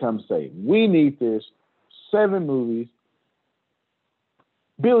can come say, we need this, 7 movies,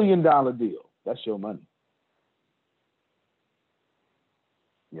 $1 billion deal. That's your money.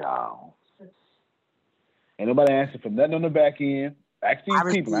 Y'all. Ain't nobody answering for nothing on the back end. Ask these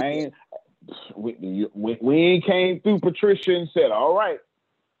people. We ain't came through Patricia and said, all right,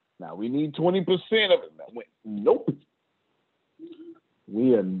 now we need 20% of it. Nope.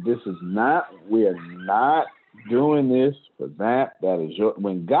 We are not doing this for that. That is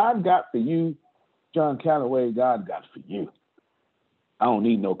when God got for you, John Calloway, God got for you. I don't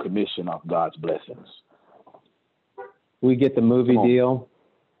need no commission off God's blessings. We get the movie deal.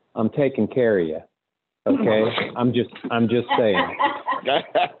 I'm taking care of you. Okay? I'm just saying.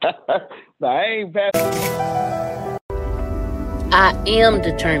 No, I ain't I am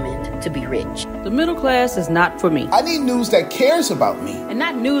determined to be rich. The middle class is not for me. I need news that cares about me. And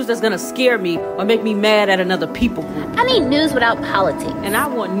not news that's going to scare me or make me mad at another people group. I need news without politics. And I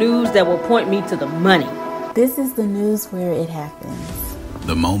want news that will point me to the money. This is the news where it happens.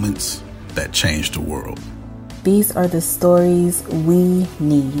 The moments that change the world. These are the stories we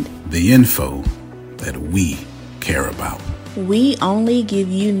need. The info that we care about. We only give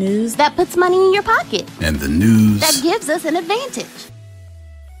you news that puts money in your pocket. And the news that gives us an advantage.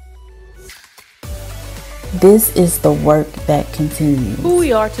 This is the work that continues. Who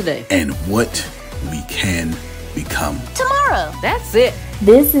we are today. And what we can become tomorrow. That's it.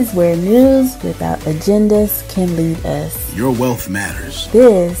 This is where news without agendas can lead us. Your wealth matters.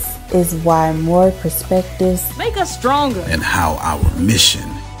 This is why more perspectives make us stronger. And how our mission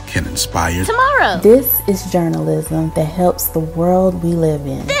can inspire tomorrow. This is journalism that helps the world we live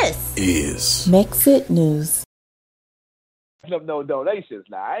in. This is Mexit News. No donations.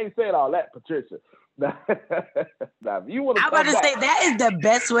 Now I ain't saying all that, Patricia. Now, if you want to, I'm about to say that is the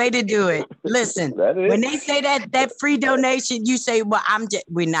best way to do it. Listen, when they say that free donation, you say, "Well,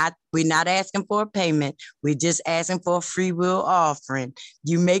 we're not asking for a payment. We're just asking for a free will offering."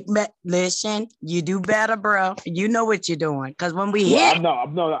 You listen, you do better, bro. You know what you're doing. Because when we hit,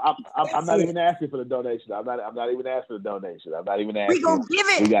 I'm not even asking for the donation. I'm not even asking for the donation. I'm not even asking. We gonna give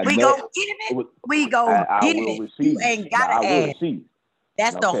it. We gonna give it. We gonna get it. You ain't gotta ask.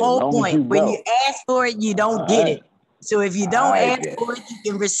 That's the whole point. When you ask for it, you don't get it. So if you don't ask for it,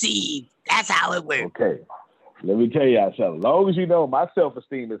 you can receive. That's how it works. Okay. Let me tell you something. As long as you know my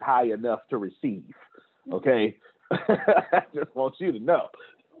self-esteem is high enough to receive. Okay. I just want you to know.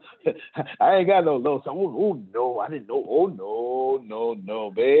 I ain't got no low. So, oh no, I didn't know. Oh no,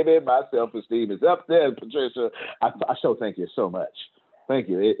 baby. My self-esteem is up there, Patricia. I sure thank you so much. Thank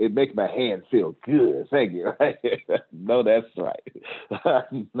you. It makes my hand feel good. Thank you. No, that's right.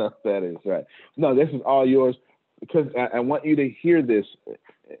 No, that is right. No, this is all yours because I want you to hear this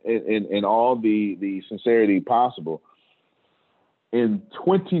in all the sincerity possible. In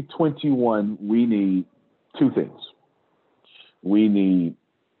 2021, we need two things. We need,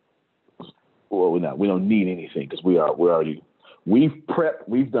 well, we don't need anything because we've prepped,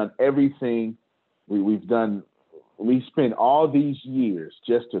 we've done everything. We spent all these years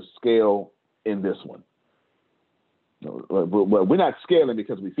just to scale in this one. But we're not scaling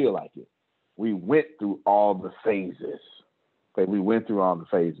because we feel like it. We went through all the phases. Okay, we went through all the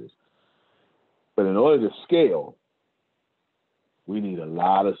phases. But in order to scale, we need a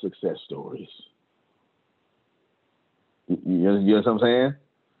lot of success stories. You know what I'm saying?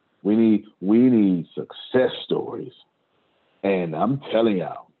 We need success stories. And I'm telling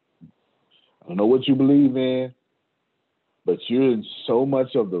y'all, I don't know what you believe in, but you're in so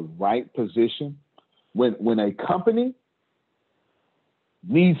much of the right position. When a company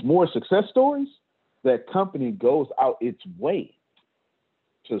needs more success stories, that company goes out its way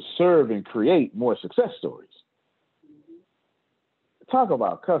to serve and create more success stories. Talk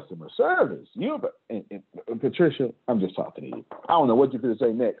about customer service. And Patricia, I'm just talking to you. I don't know what you're going to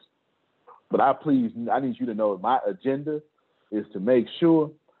say next, but I need you to know my agenda is to make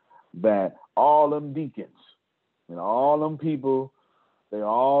sure that all them deacons and all them people, they're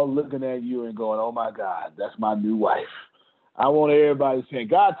all looking at you and going, "Oh my God, that's my new wife." I want everybody saying,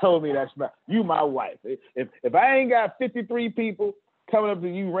 "God told me you my wife." If I ain't got 53 people coming up to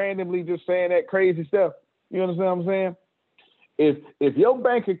you randomly just saying that crazy stuff, you understand what I'm saying? If your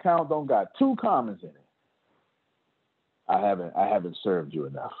bank account don't got 2 commas in it, I haven't served you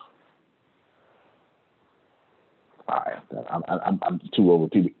enough. All right, I'm too over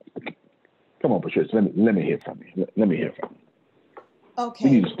people. Come on, Patricia. Let me hear from you. Let me hear from you. Okay.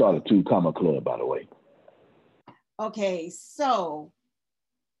 We need to start a 2-comma club, by the way. Okay, so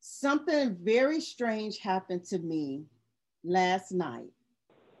something very strange happened to me last night.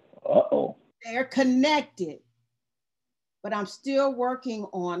 Uh-oh. They're connected, but I'm still working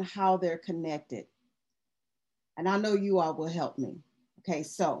on how they're connected. And I know you all will help me. Okay,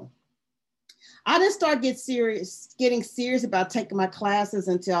 so I didn't start getting serious about taking my classes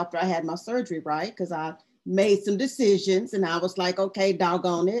until after I had my surgery, right? Because I made some decisions and I was like, okay,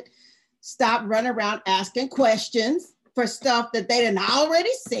 doggone it. Stop running around asking questions for stuff that they done already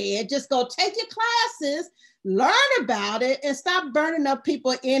said. Just go take your classes, learn about it, and stop burning up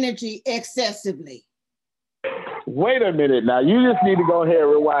people's energy excessively. Wait a minute now. You just need to go ahead and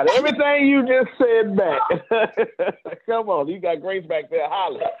rewind everything you just said back. Come on. You got Grace back there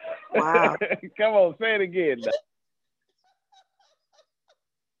hollering. Wow. Come on, say it again now.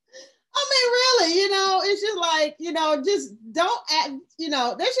 I mean, really, it's just like, just don't act,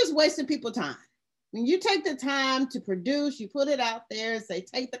 that's just wasting people's time. When you take the time to produce, you put it out there and say,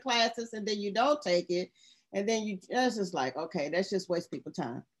 take the classes, and then you don't take it. And then that's just like, okay, that's just waste people's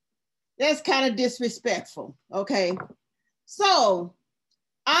time. That's kind of disrespectful. Okay. So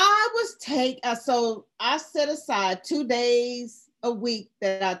I set aside 2 days a week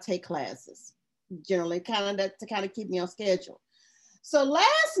that I take classes, generally to keep me on schedule. So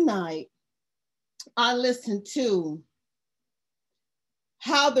last night, I listened to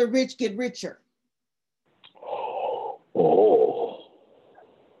How the Rich Get Richer. Oh,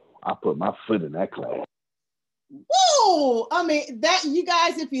 I put my foot in that class. Whoa! I mean, that, you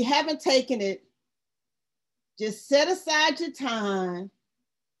guys, if you haven't taken it, just set aside your time.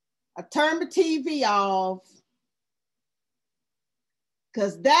 I turn the TV off.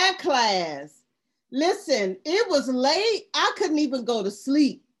 Because that class, listen, it was late. I couldn't even go to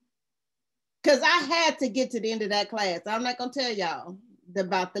sleep because I had to get to the end of that class. I'm not going to tell y'all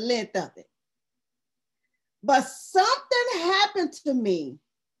about the length of it. But something happened to me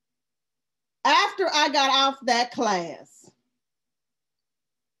after I got off that class.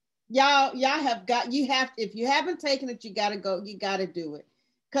 If you haven't taken it, you got to go, you got to do it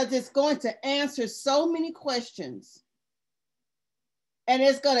because it's going to answer so many questions. And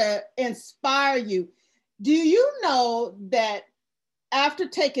it's going to inspire you. Do you know that after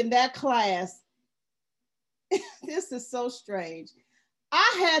taking that class, this is so strange.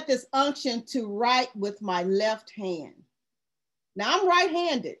 I had this unction to write with my left hand. Now I'm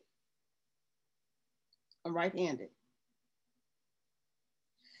right-handed.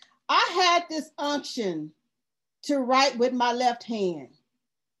 I had this unction to write with my left hand.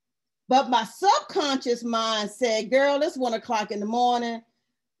 But my subconscious mind said, girl, it's 1 o'clock in the morning.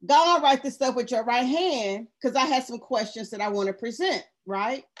 Go on, write this stuff with your right hand, because I had some questions that I want to present,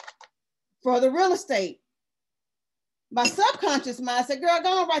 right? For the real estate. My subconscious mind said, girl,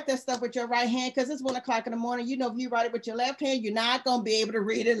 go on, write that stuff with your right hand, because it's 1 o'clock in the morning. You know, if you write it with your left hand, you're not going to be able to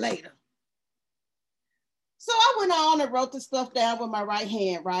read it later. So I went on and wrote the stuff down with my right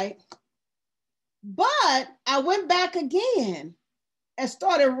hand, right? But I went back again and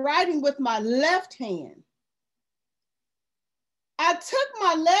started writing with my left hand. I took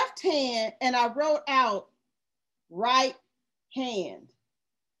my left hand and I wrote out right hand,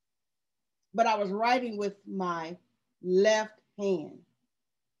 but I was writing with my left hand.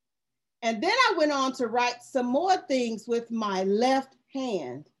 And then I went on to write some more things with my left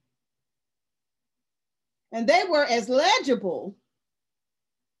hand. And they were as legible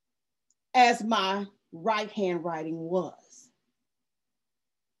as my right hand writing was.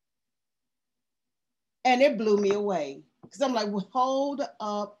 And it blew me away because I'm like, well, hold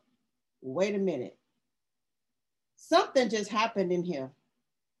up, wait a minute. Something just happened in here.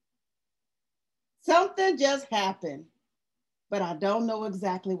 Something just happened, but I don't know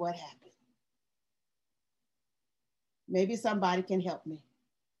exactly what happened. Maybe somebody can help me.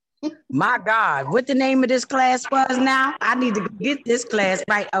 My God, what the name of this class was now? I need to get this class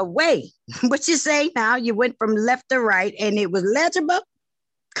right away. What you say now? You went from left to right and it was legible?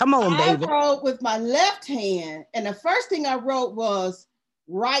 Come on, baby. I wrote with my left hand, and the first thing I wrote was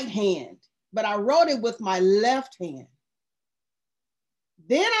right hand, but I wrote it with my left hand.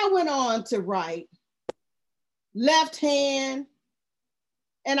 Then I went on to write left hand,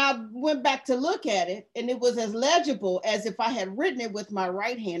 and I went back to look at it, and it was as legible as if I had written it with my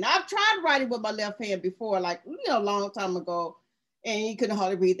right hand. I've tried writing with my left hand before, like, a long time ago, and you couldn't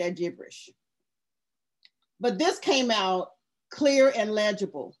hardly read that gibberish. But this came out clear and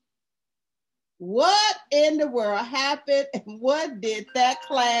legible. What in the world happened, and what did that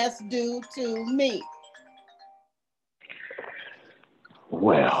class do to me?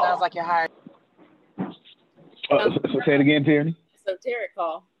 Well, sounds like you're hired. Say it again, Tierney. Esoteric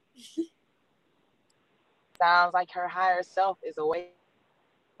call. Sounds like her higher self is awake.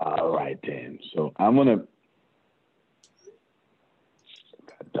 All right, then. So I'm gonna.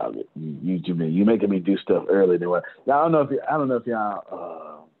 God dog it! You making me do stuff early. Now I don't know if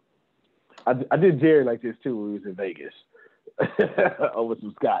y'all. I did Jerry like this too when we was in Vegas over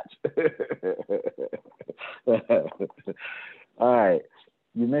some scotch. All right,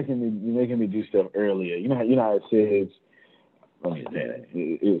 you're making me do stuff earlier. You know how it says.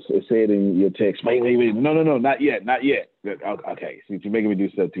 It said in your text. Wait. No, not yet. Okay, so you're making me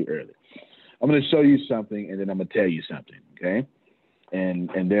do stuff too early. I'm going to show you something, and then I'm going to tell you something. Okay, and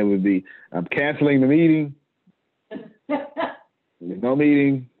there would be. I'm canceling the meeting. There's no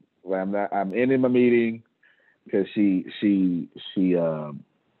meeting. I'm ending my meeting because she's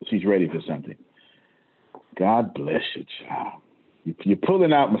ready for something. God bless you, child. You're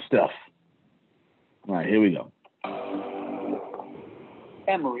pulling out my stuff. All right, here we go.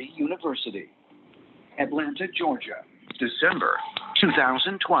 Emory University, Atlanta, Georgia, December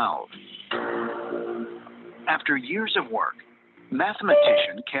 2012. After years of work,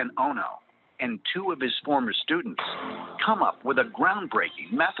 mathematician Ken Ono and two of his former students come up with a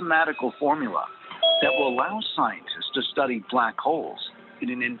groundbreaking mathematical formula that will allow scientists to study black holes in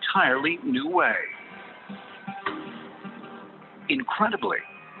an entirely new way. Incredibly,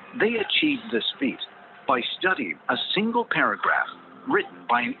 they achieved this feat by studying a single paragraph written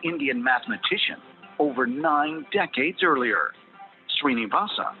by an Indian mathematician over 9 decades earlier,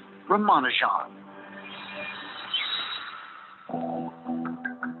 Srinivasa Ramanujan.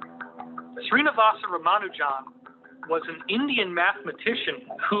 Srinivasa Ramanujan was an Indian mathematician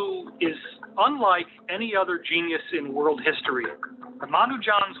who is unlike any other genius in world history.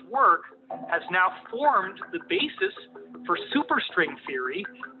 Ramanujan's work has now formed the basis for superstring theory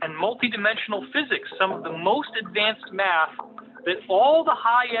and multidimensional physics, some of the most advanced math that all the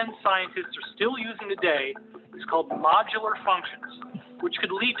high-end scientists are still using today. Is called modular functions, which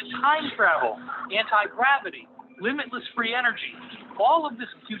could lead to time travel, anti-gravity, limitless free energy, all of this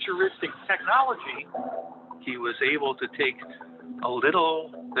futuristic technology. He was able to take a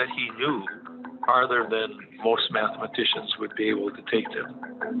little that he knew farther than most mathematicians would be able to take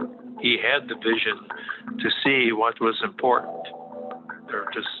them. He had the vision to see what was important. There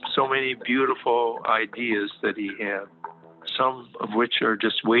are just so many beautiful ideas that he had, some of which are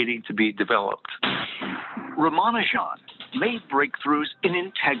just waiting to be developed. Ramanujan made breakthroughs in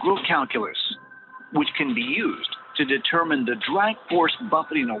integral calculus, which can be used to determine the drag force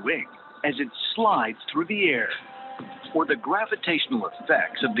buffeting a wing as it slides through the air, or the gravitational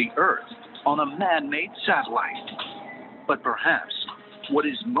effects of the Earth on a man-made satellite. But perhaps what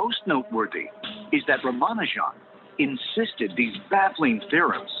is most noteworthy is that Ramanujan insisted these baffling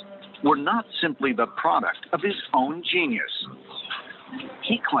theorems were not simply the product of his own genius.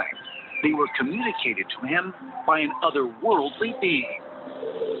 He claimed they were communicated to him by an otherworldly being.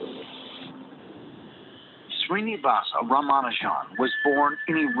 Srinivasa Ramanujan was born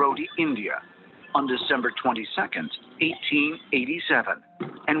in Erode, India on December 22nd, 1887,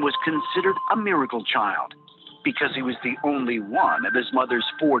 and was considered a miracle child because he was the only one of his mother's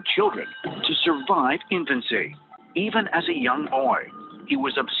 4 children to survive infancy. Even as a young boy, he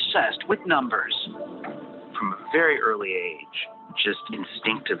was obsessed with numbers. From a very early age, just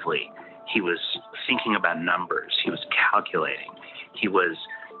instinctively, he was thinking about numbers. He was calculating. He was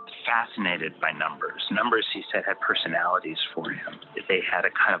fascinated by numbers. Numbers, he said, had personalities for him. They had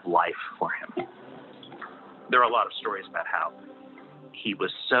a kind of life for him. There are a lot of stories about how he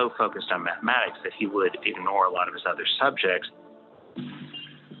was so focused on mathematics that he would ignore a lot of his other subjects.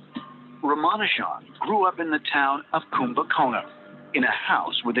 Ramanujan grew up in the town of Kumbakonam, in a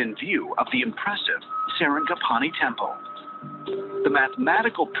house within view of the impressive Sarangapani Temple. The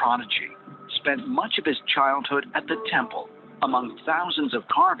mathematical prodigy spent much of his childhood at the temple among thousands of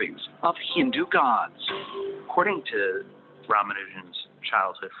carvings of Hindu gods. According to Ramanujan's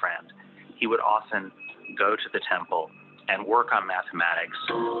childhood friend, he would often go to the temple and work on mathematics.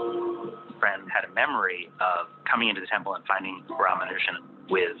 The friend had a memory of coming into the temple and finding Ramanujan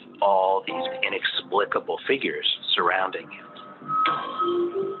with all these inexplicable figures surrounding him.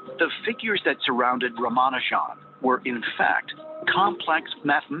 The figures that surrounded Ramanujan were, in fact, complex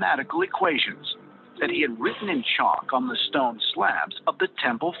mathematical equations that he had written in chalk on the stone slabs of the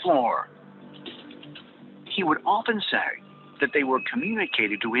temple floor. He would often say that they were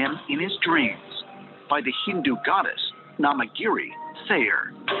communicated to him in his dreams by the Hindu goddess Namagiri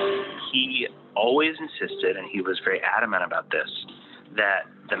Thayer. He always insisted, and he was very adamant about this, that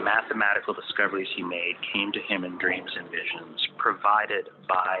the mathematical discoveries he made came to him in dreams and visions provided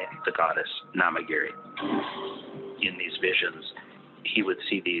by the goddess Namagiri. In these visions, he would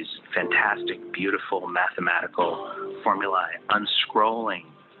see these fantastic, beautiful mathematical formulae unscrolling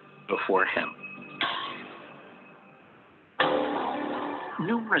before him.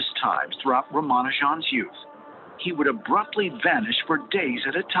 Numerous times throughout Ramanujan's youth, he would abruptly vanish for days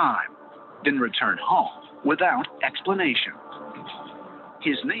at a time, then return home without explanation.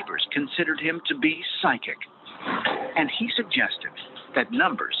 His neighbors considered him to be psychic, and he suggested that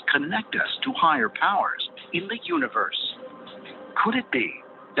numbers connect us to higher powers in the universe. Could it be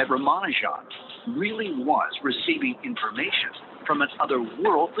that Ramanujan really was receiving information from an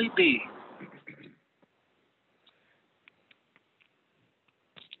otherworldly being?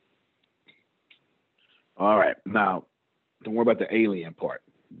 All right. Now, Don't worry about the alien part.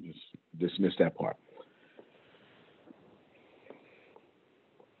 Just dismiss that part.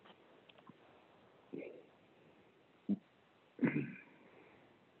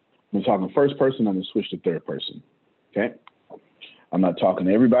 I'm talking first person. I'm going to switch to third person. Okay? I'm not talking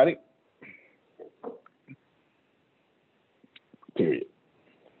to everybody. Period.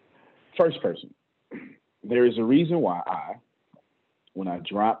 First person. There is a reason why when I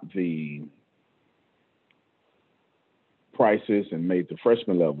dropped the prices and made the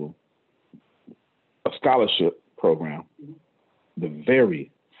freshman level a scholarship program, the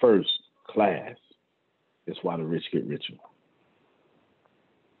very first class is Why the Rich Get Richer.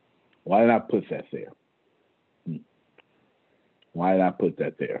 Why did I put that there? Why did I put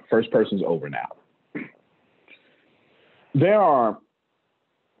that there? First person's over now. There are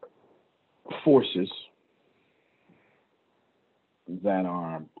forces that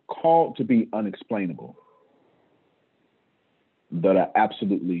are called to be unexplainable that are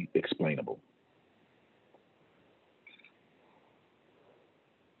absolutely explainable.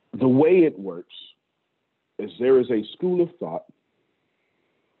 The way it works is there is a school of thought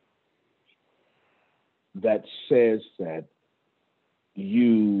that says that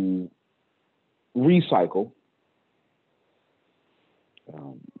you recycle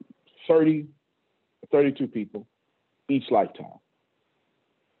 32 people each lifetime.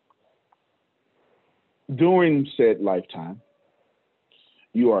 During said lifetime,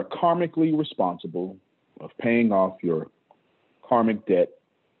 you are karmically responsible of paying off your karmic debt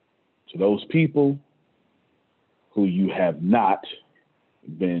to those people who you have not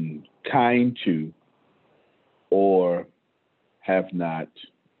been kind to or have not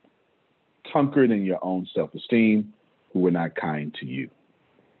conquered in your own self-esteem, who were not kind to you.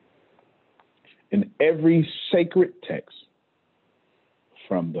 In every sacred text,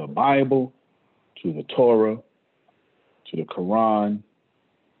 from the Bible to the Torah to the Quran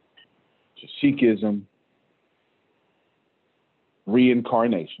to Sikhism,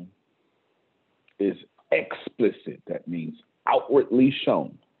 reincarnation is explicit. That means outwardly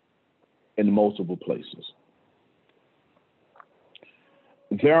shown in multiple places.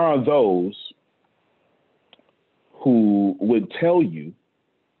 There are those who would tell you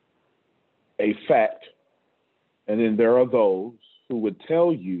a fact, and then there are those who would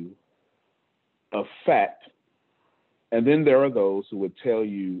tell you a fact, and then there are those who would tell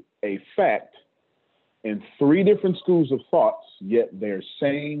you a fact in three different schools of thoughts, yet they're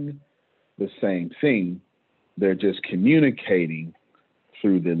saying the same thing. They're just communicating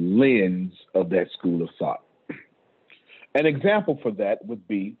through the lens of that school of thought. An example for that would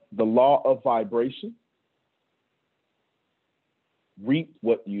be the law of vibration. Reap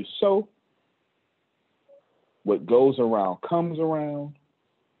what you sow. What goes around comes around.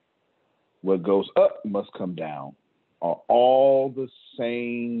 What goes up must come down are all the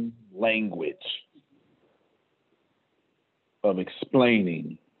same language of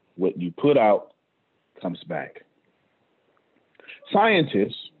explaining what you put out comes back.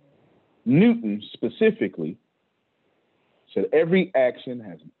 Scientists, Newton specifically, said every action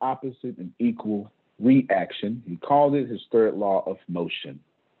has an opposite and equal reaction. He called it his third law of motion.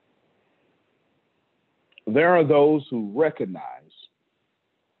 There are those who recognize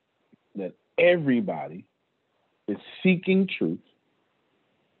that everybody is seeking truth.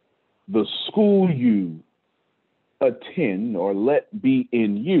 The school you attend or let be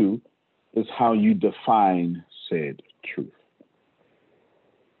in you is how you define said truth.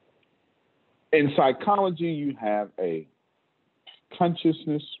 In psychology, you have a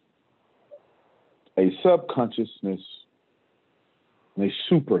consciousness, a subconsciousness, and a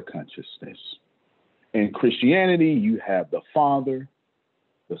super consciousness. In Christianity, you have the Father,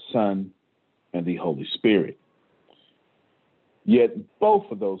 the Son, and the Holy Spirit. Yet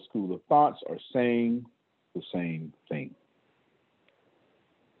both of those schools of thoughts are saying the same thing.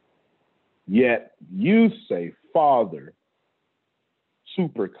 Yet you say Father,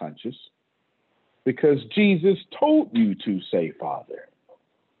 super conscious, because Jesus told you to say Father.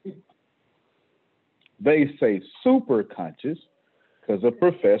 They say super conscious because a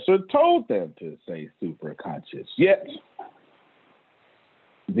professor told them to say super conscious. Yet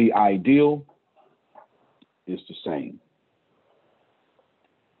the ideal is the same.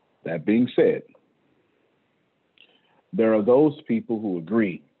 That being said, there are those people who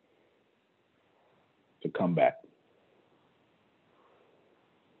agree to come back.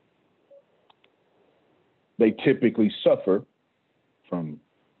 They typically suffer from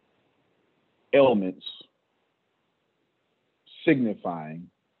ailments signifying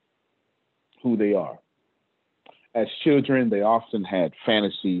who they are. As children, they often had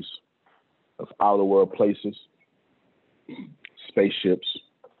fantasies of outer world places. spaceships.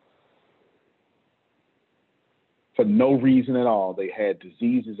 For no reason at all, they had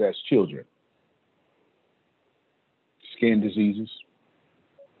diseases as children. Skin diseases,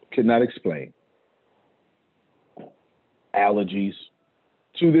 could not explain. Allergies.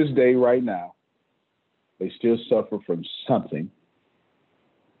 To this day, right now, they still suffer from something.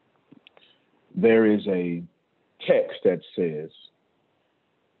 There is a text that says,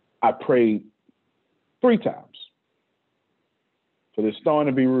 I prayed 3 times for this thorn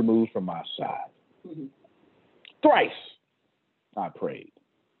to be removed from my side. Mm-hmm. Thrice I prayed.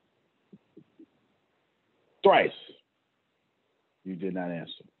 Thrice you did not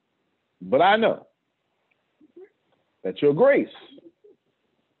answer. But I know that your grace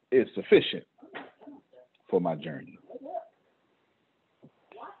is sufficient for my journey.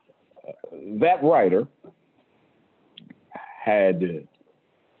 That writer had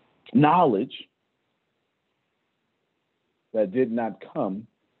knowledge that did not come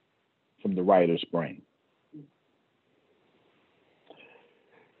from the writer's brain.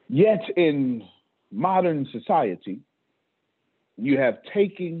 Yet in modern society, you have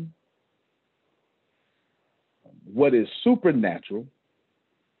taken what is supernatural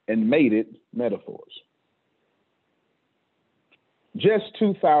and made it metaphors. Just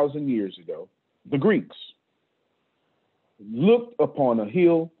 2,000 years ago, the Greeks looked upon a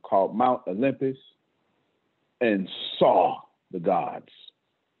hill called Mount Olympus and saw the gods.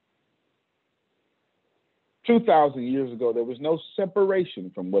 2,000 years ago, there was no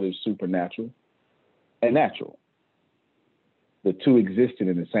separation from what is supernatural and natural. The two existed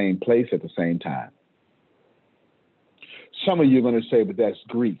in the same place at the same time. Some of you are going to say, but that's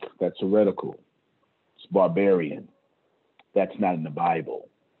Greek, that's heretical, it's barbarian. That's not in the Bible.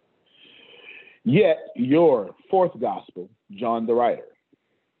 Yet your fourth gospel, John the writer,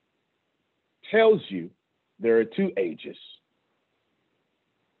 tells you there are 2 ages.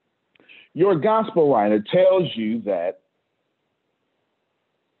 Your gospel writer tells you that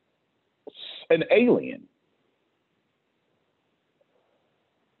an alien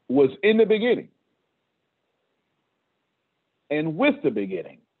was in the beginning and with the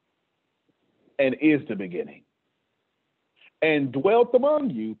beginning and is the beginning and dwelt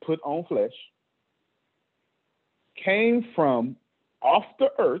among you, put on flesh, came from off the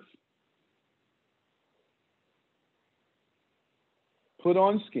earth, put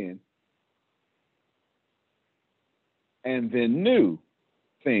on skin, and then knew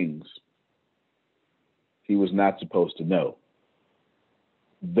things he was not supposed to know.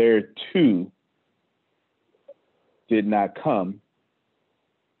 There too did not come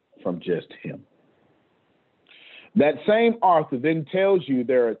from just him. That same author then tells you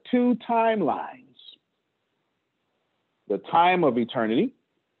there are 2 timelines, the time of eternity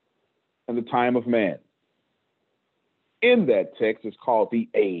and the time of man. In that text, it's called the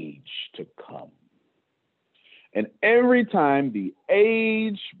age to come. And every time the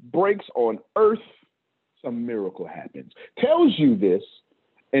age breaks on earth, some miracle happens. Tells you this,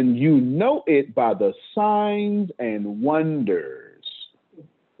 and you know it by the signs and wonders,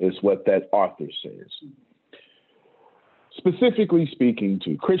 is what that author says. Specifically speaking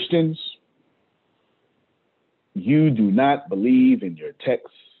to Christians, you do not believe in your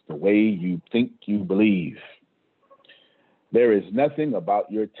text the way you think you believe. There is nothing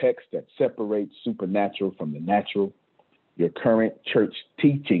about your text that separates supernatural from the natural. Your current church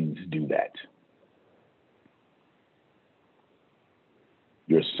teachings do that.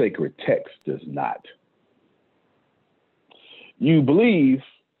 Your sacred text does not. You believe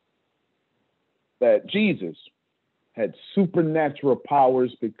that Jesus had supernatural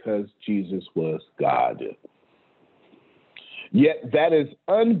powers because Jesus was God. Yet that is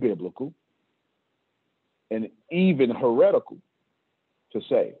unbiblical and even heretical to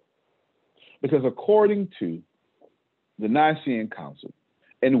say. Because according to the Nicene Council,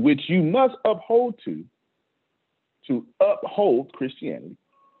 in which you must uphold to uphold Christianity,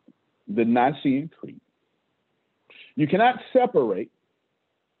 the Nicene Creed, you cannot separate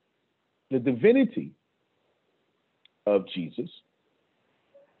the divinity of Jesus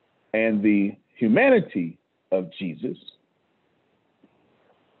and the humanity of Jesus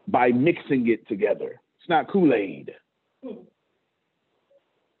by mixing it together. It's not Kool-Aid.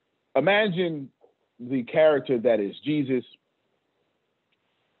 Imagine the character that is Jesus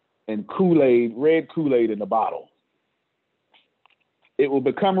and Kool-Aid, red Kool-Aid in a bottle. It will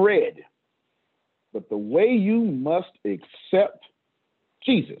become red. But the way you must accept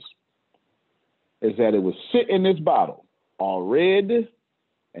Jesus is that it will sit in this bottle, all red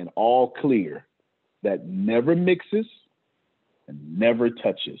and all clear, that never mixes and never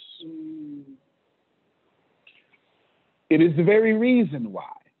touches. It is the very reason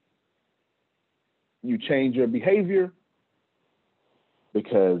why you change your behavior,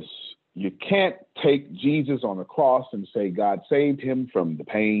 because you can't take Jesus on the cross and say God saved him from the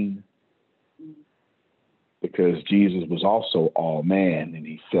pain, because Jesus was also all man and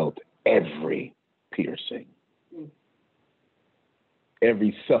he felt every piercing,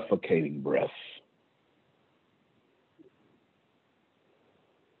 every suffocating breath.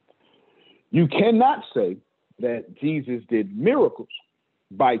 You cannot say that Jesus did miracles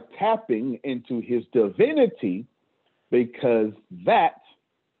by tapping into his divinity, because that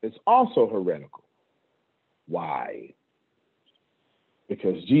is also heretical. Why?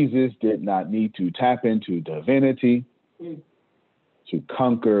 Because Jesus did not need to tap into divinity to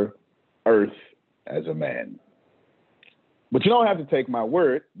conquer earth as a man. But you don't have to take my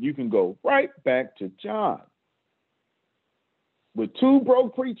word. You can go right back to John with 2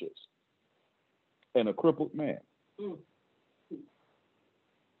 broke preachers and a crippled man.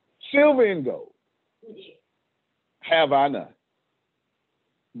 Silver and gold have I none,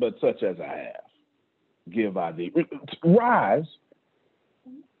 but such as I have, give I thee. Rise,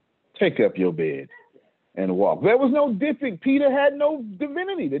 take up your bed, and walk. There was no dipping. Peter had no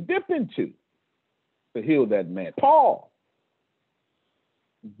divinity to dip into to heal that man. Paul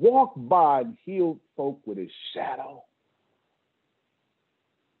walked by and healed folk with his shadow.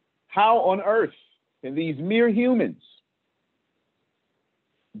 How on earth can these mere humans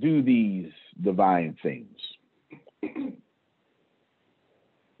do these divine things?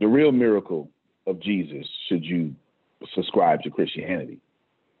 The real miracle of Jesus, should you subscribe to Christianity,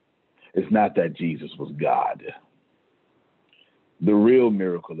 is not that Jesus was God. The real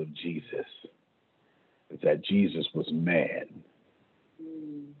miracle of Jesus is that Jesus was man.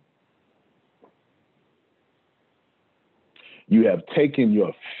 You have taken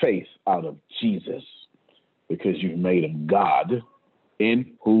your faith out of Jesus because you've made him God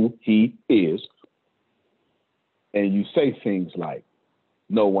in who he is. And you say things like,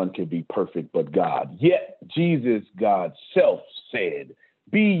 no one can be perfect but God. Yet Jesus, God's self, said,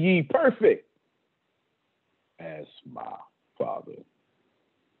 be ye perfect as my Father.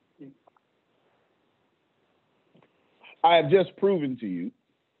 I have just proven to you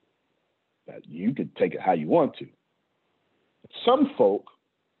that you can take it how you want to. Some folk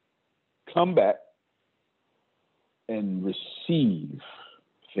come back and receive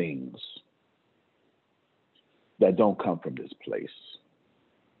things that don't come from this place.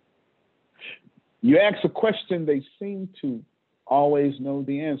 You ask a question, they seem to always know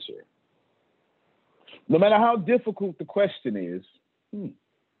the answer. No matter how difficult the question is,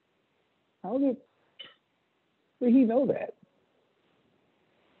 how did he know that?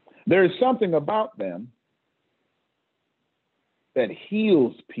 There is something about them that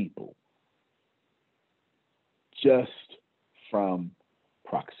heals people just from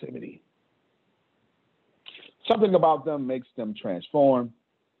proximity. Something about them makes them transform,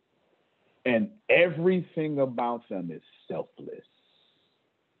 and everything about them is selfless.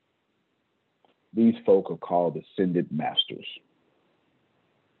 These folk are called ascended masters.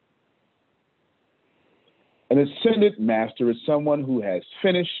 An ascended master is someone who has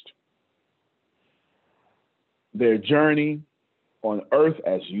finished their journey on earth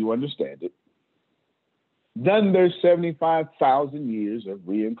as you understand it, done their 75,000 years of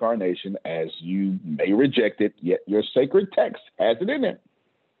reincarnation as you may reject it, yet your sacred text has it in it,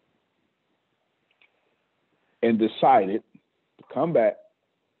 and decided to come back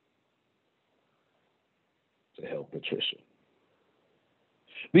to help Patricia.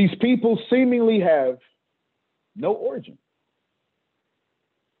 These people seemingly have no origin.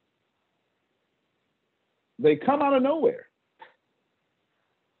 They come out of nowhere.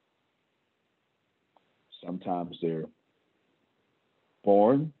 Sometimes they're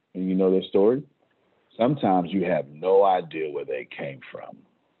born and you know their story. Sometimes you have no idea where they came from.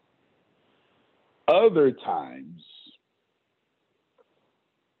 Other times,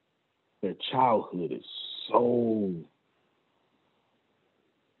 their childhood is so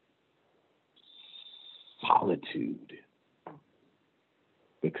solitude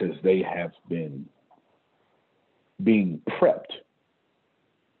because they have been being prepped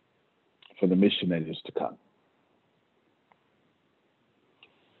for the mission that is to come.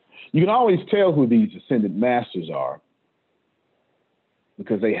 You can always tell who these ascended masters are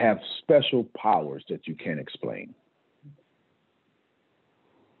because they have special powers that you can't explain.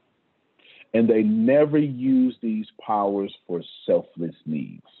 And they never use these powers for selfless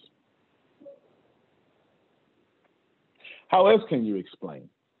needs. How else can you explain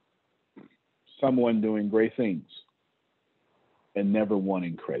someone doing great things and never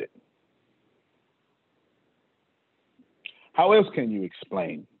wanting credit? How else can you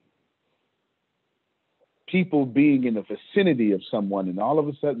explain people being in the vicinity of someone and all of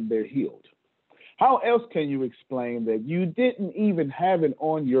a sudden they're healed? How else can you explain that you didn't even have it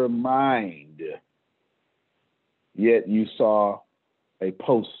on your mind, yet you saw a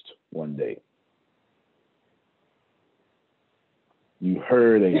post one day? You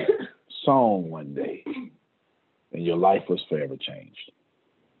heard a song one day, and your life was forever changed.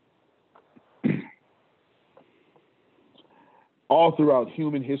 All throughout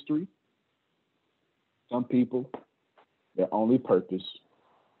human history, some people, their only purpose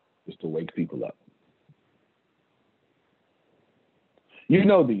is to wake people up. You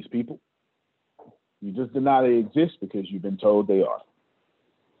know these people. You just deny they exist because you've been told they are.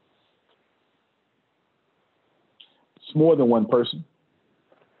 It's more than one person.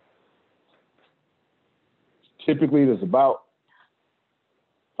 Typically, there's about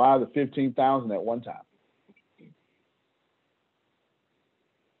 5,000 to 15,000 at one time.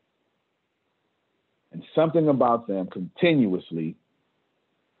 And something about them continuously,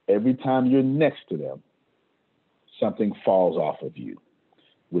 every time you're next to them, something falls off of you,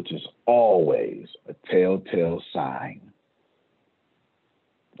 which is always a telltale sign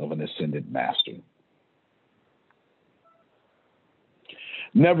of an ascended master.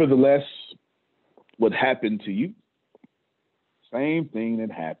 Nevertheless, what happened to you, same thing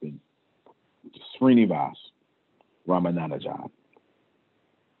that happened to Srinivas Ramanujan.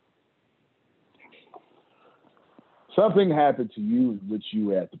 Something happened to you in which you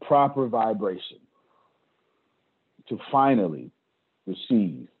had the proper vibration to finally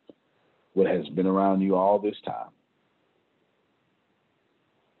receive what has been around you all this time.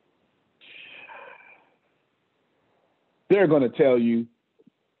 They're going to tell you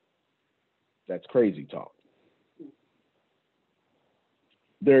that's crazy talk.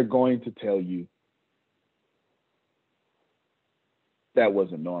 They're going to tell you that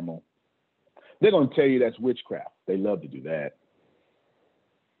wasn't normal. They're going to tell you that's witchcraft. They love to do that.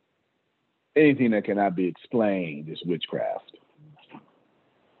 Anything that cannot be explained is witchcraft.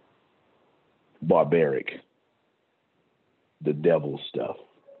 Barbaric. The devil stuff.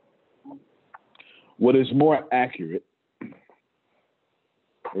 What is more accurate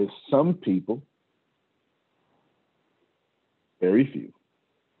is some people, very few,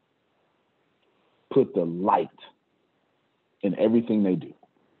 put the light in everything they do.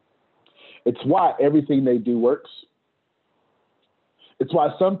 It's why everything they do works. It's why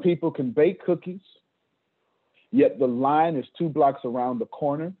some people can bake cookies, yet the line is 2 blocks around the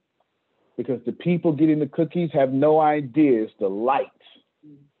corner, because the people getting the cookies have no idea it's the light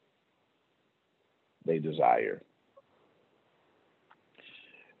they desire.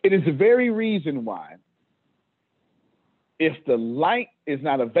 It is the very reason why, if the light is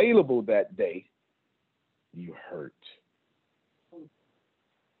not available that day, you hurt.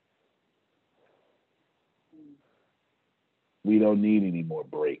 We don't need any more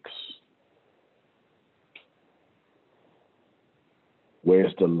breaks.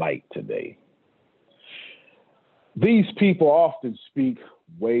 Where's the light today? These people often speak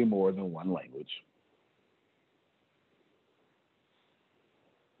way more than one language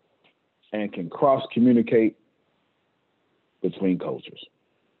and can cross-communicate between cultures.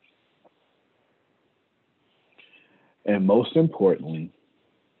 And most importantly,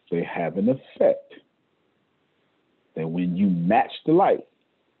 they have an effect that when you match the light,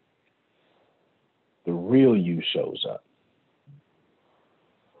 the real you shows up.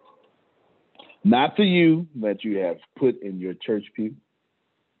 Not the you that you have put in your church pew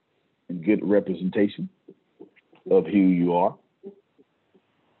and good representation of who you are,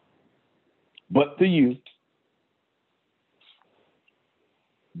 but the you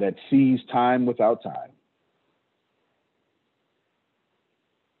that sees time without time.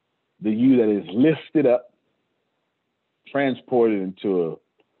 The you that is lifted up, transported into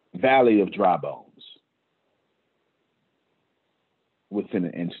a valley of dry bones within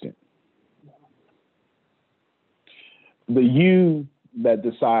an instant. The you that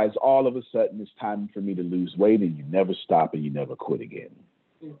decides all of a sudden it's time for me to lose weight, and you never stop and you never quit again.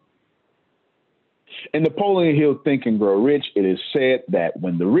 In Napoleon Hill Think and Grow Rich, it is said that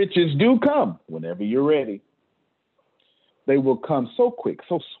when the riches do come, whenever you're ready, they will come so quick,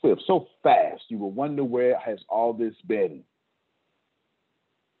 so swift, so fast, you will wonder where has all this been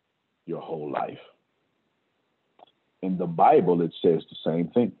your whole life. In the Bible, it says the same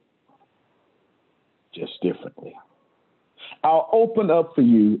thing, just differently. I'll open up for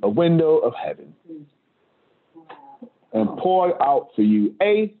you a window of heaven and pour out for you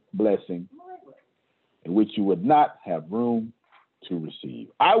a blessing in which you would not have room to receive.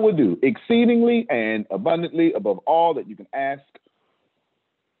 I will do exceedingly and abundantly above all that you can ask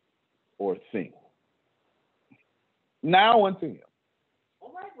or think. Now unto him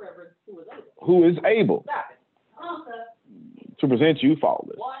who is able to present you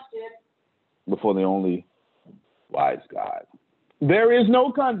faultless before the only wise God. There is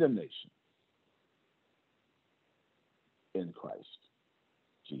no condemnation in Christ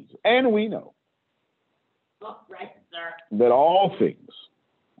Jesus. And we know that all things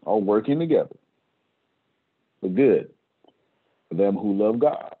are working together for good for them who love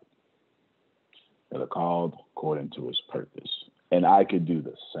God, that are called according to his purpose. And I could do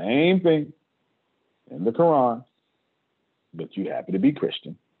the same thing in the Quran, but you happen to be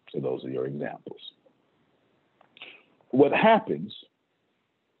Christian, so those are your examples. What happens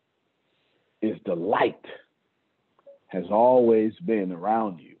is the light has always been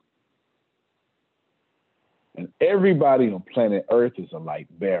around you. And everybody on planet Earth is a light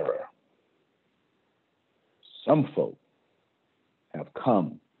bearer. Some folk have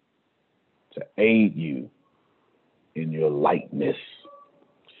come to aid you in your lightness,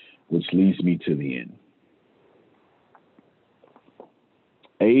 which leads me to the end.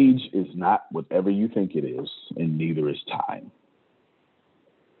 Age is not whatever you think it is, and neither is time.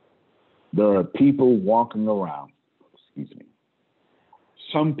 There are people walking around,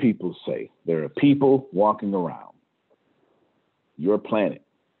 some people say there are people walking around your planet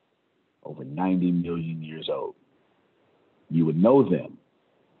over 90 million years old. You would know them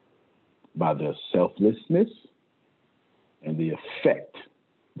by their selflessness and the effect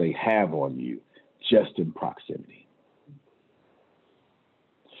they have on you just in proximity.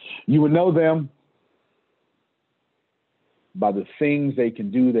 You would know them by the things they can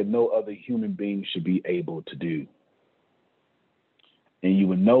do that no other human being should be able to do. And you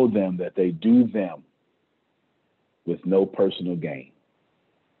would know them that they do them with no personal gain.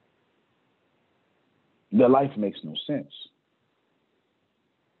 Their life makes no sense.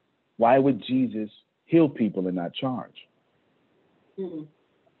 Why would Jesus heal people and not charge?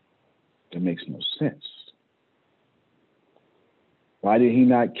 That makes no sense. Why did he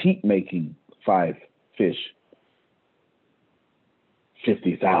not keep making 5 fish,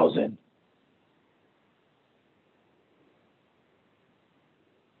 50,000?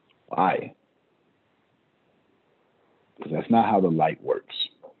 Why? Because that's not how the light works.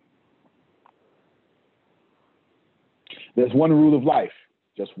 There's one rule of life,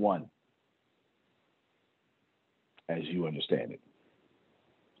 just one, as you understand it.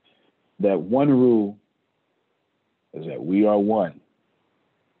 That one rule is that we are one.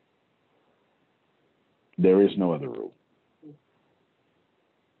 There is no other rule.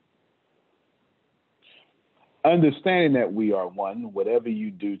 Understanding that we are one, whatever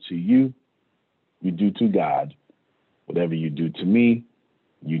you do to you, you do to God. Whatever you do to me,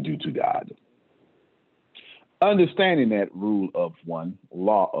 you do to God. Understanding that rule of one,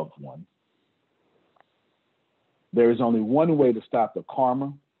 law of one, there is only one way to stop the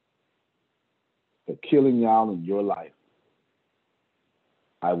karma for killing y'all in your life.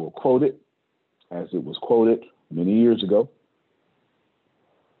 I will quote it as it was quoted many years ago.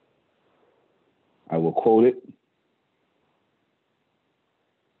 I will quote it.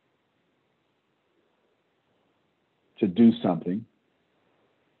 To do something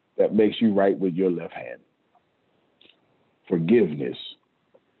that makes you right with your left hand. Forgiveness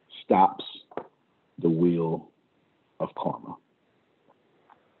stops the wheel of karma.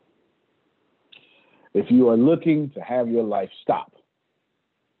 If you are looking to have your life stop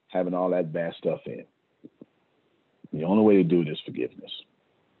having all that bad stuff in, the only way to do it is forgiveness.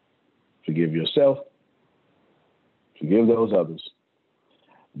 Forgive yourself, forgive those others,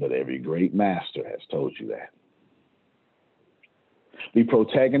 but every great master has told you that. The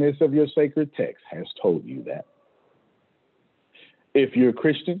protagonist of your sacred text has told you that. If you're a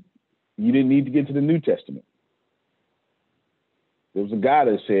Christian, you didn't need to get to the New Testament. There was a guy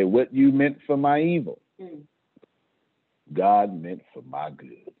that said, what you meant for my evil, God meant for my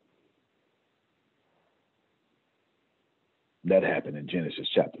good. That happened in Genesis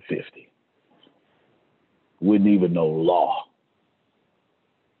chapter 50. Wouldn't even know law.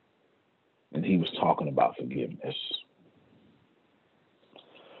 And he was talking about forgiveness.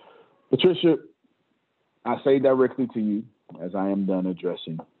 Patricia, I say directly to you, as I am done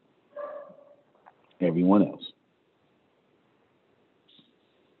addressing everyone else.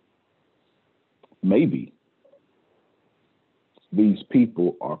 Maybe these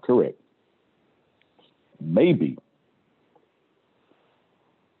people are correct. Maybe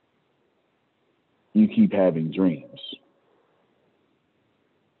you keep having dreams.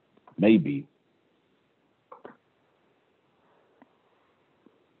 Maybe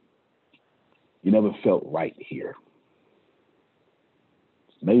You never felt right here.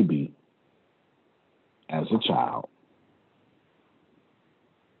 Maybe as a child,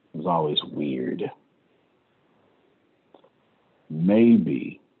 it was always weird.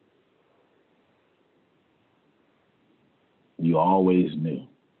 Maybe you always knew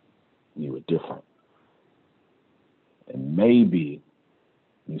you were different. And maybe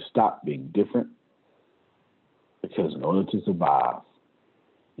you stopped being different because in order to survive,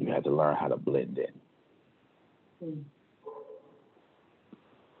 you had to learn how to blend in.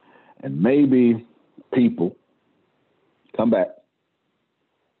 And maybe people come back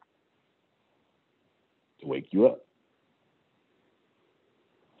to wake you up.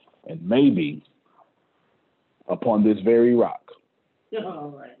 And maybe upon this very rock, a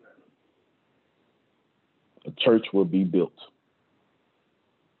church will be built.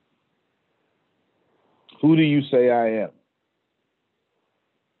 Who do you say I am?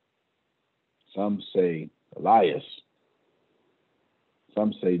 Some say Elias.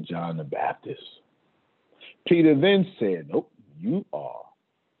 Some say John the Baptist. Peter then said, nope, you are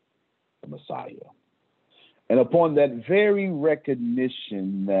the Messiah. And upon that very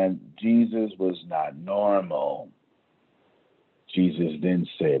recognition that Jesus was not normal, Jesus then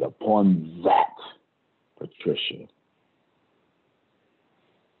said, upon that, Patricia,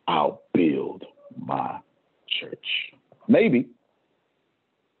 I'll build my church. Maybe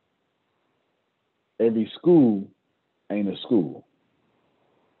every school ain't a school.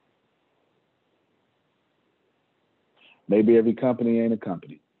 Maybe every company ain't a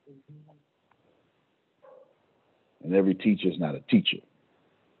company. And every teacher's not a teacher.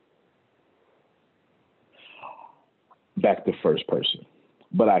 Back to first person.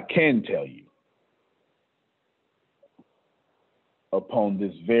 But I can tell you, upon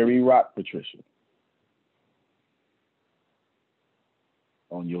this very rock, Patricia,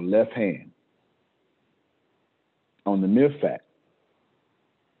 on your left hand, on the mere fact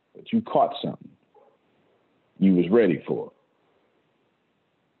that you caught something you was ready for,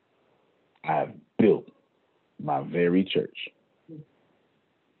 I have built my very church.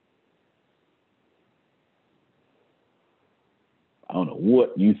 I don't know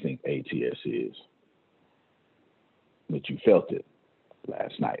what you think ATS is, but you felt it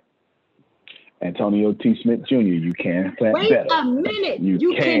last night. Antonio T. Smith Jr., you can plant Wait better. a minute.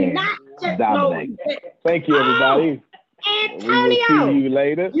 You can cannot dominate. Thank you, everybody. Antonio, we will see you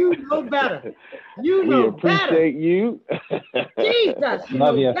later. You know better. You know we appreciate you. Jesus, you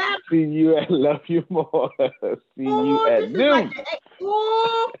love know you. better. See you at Love You More. See you at noon.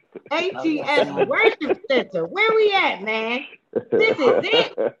 ATS Worship Center. Where we at, man? This is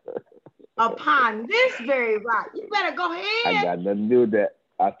it. Upon this very rock. You better go ahead. I got nothing to do with that.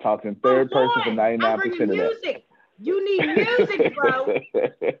 I talked in third person for 99% of that. You need music, bro.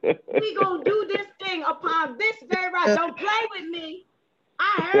 We gonna do this thing upon this very rock. Don't play with me.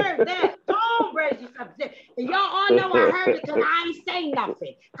 I heard that. Don't brace yourself. And y'all all know I heard it because I ain't say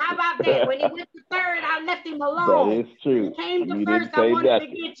nothing. How about that? When he went to third, I left him alone. That is true. He came to first, I wanted to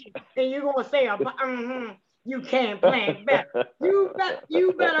get you. And you're gonna say, you can't plan better.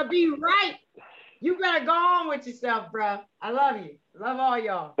 You better be right. You better go on with yourself, bro. I love you. Love all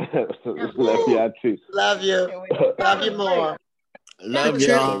y'all. Love y'all too. Love you. Love you more. Love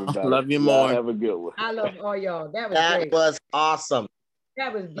y'all. Love you more. Have a good one. I love all y'all. That was great. That was awesome.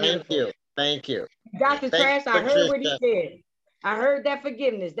 That was beautiful. Thank you. Dr. Trash, I heard what he said. I heard that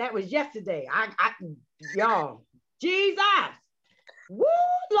forgiveness. That was yesterday. Y'all, Jesus. Woo,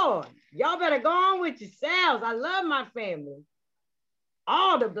 Lord. Y'all better go on with yourselves. I love my family.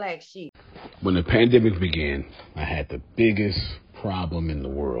 All the black sheep. When the pandemic began, I had the biggest problem in the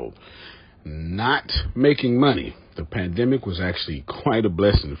world. Not making money. The pandemic was actually quite a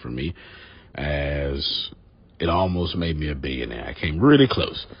blessing for me, as it almost made me a billionaire. I came really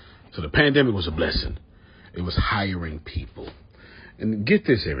close. So the pandemic was a blessing. It was hiring people. And get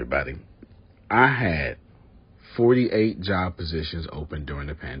this, everybody. I had 48 job positions open during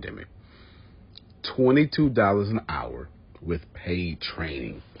the pandemic. $22 an hour with paid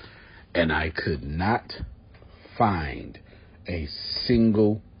training. And I could not find a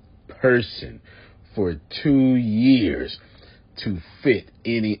single person for 2 years to fit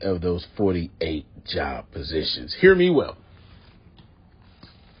any of those 48 job positions. Hear me well.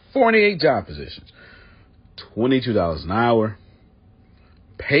 48 job positions, $22 an hour,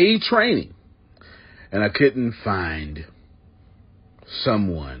 paid training, and I couldn't find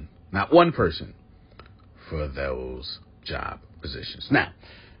someone, not one person, for those job positions. Now,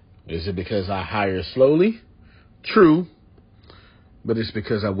 is it because I hire slowly? True, but it's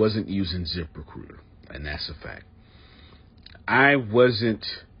because I wasn't using ZipRecruiter, and that's a fact. I wasn't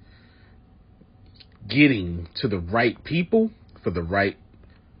getting to the right people for the right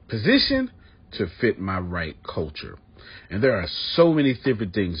position to fit my right culture. And there are so many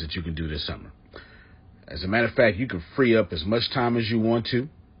different things that you can do this summer. As a matter of fact, you can free up as much time as you want to.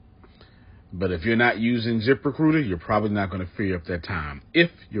 But if you're not using ZipRecruiter, you're probably not going to free up that time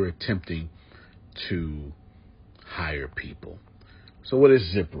if you're attempting to hire people. So what is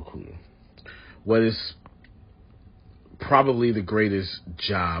ZipRecruiter? What is probably the greatest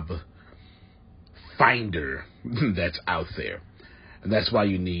job finder that's out there. And that's why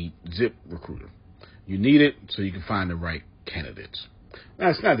you need ZipRecruiter. You need it so you can find the right candidates. Now,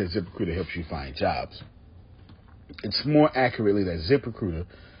 it's not that ZipRecruiter helps you find jobs. It's more accurately that ZipRecruiter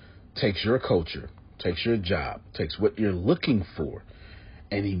takes your culture, takes your job, takes what you're looking for,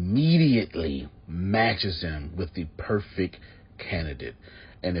 and immediately matches them with the perfect candidate.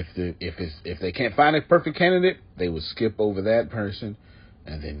 And if they can't find a perfect candidate, they will skip over that person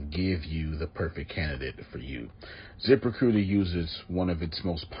and then give you the perfect candidate for you. ZipRecruiter uses one of its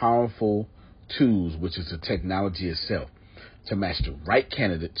most powerful tools, which is the technology itself, to match the right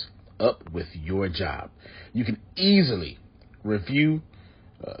candidates up with your job. You can easily review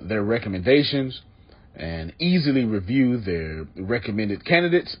their recommendations and easily review their recommended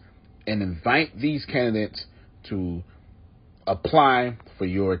candidates and invite these candidates to apply for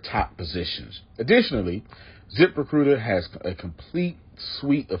your top positions. Additionally, ZipRecruiter has a complete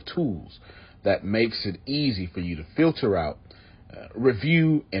suite of tools that makes it easy for you to filter out,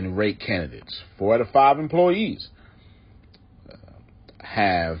 review, and rate candidates. 4 out of 5 employees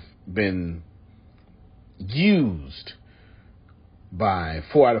have been used by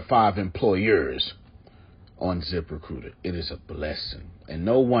 4 out of 5 employers on ZipRecruiter. It is a blessing. And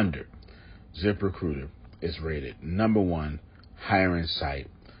no wonder ZipRecruiter is rated #1 hiring site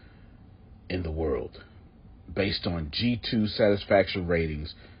in the world based on G2 satisfaction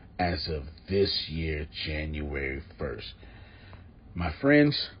ratings as of this year, January 1st. My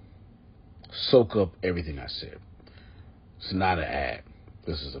friends, soak up everything I said. It's not an ad.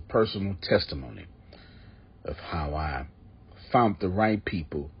 This is a personal testimony of how I found the right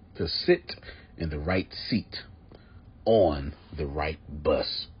people to sit in the right seat on the right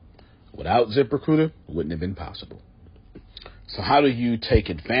bus. Without ZipRecruiter, it wouldn't have been possible. So how do you take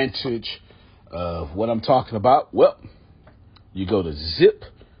advantage of what I'm talking about? Well, you go to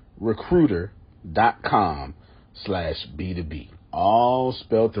ZipRecruiter.com/B2B. All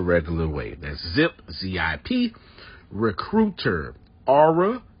spelled the regular way. That's Zip, Z-I-P, Recruiter,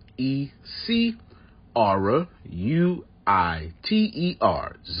 Aura, E-C, Aura, U-I-T-E-R.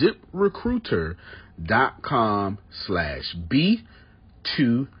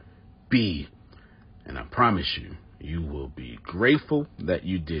 ZipRecruiter.com/B2B. And I promise you, you will be grateful that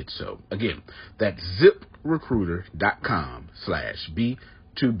you did so. Again, that's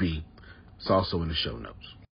ZipRecruiter.com/B2B. It's also in the show notes.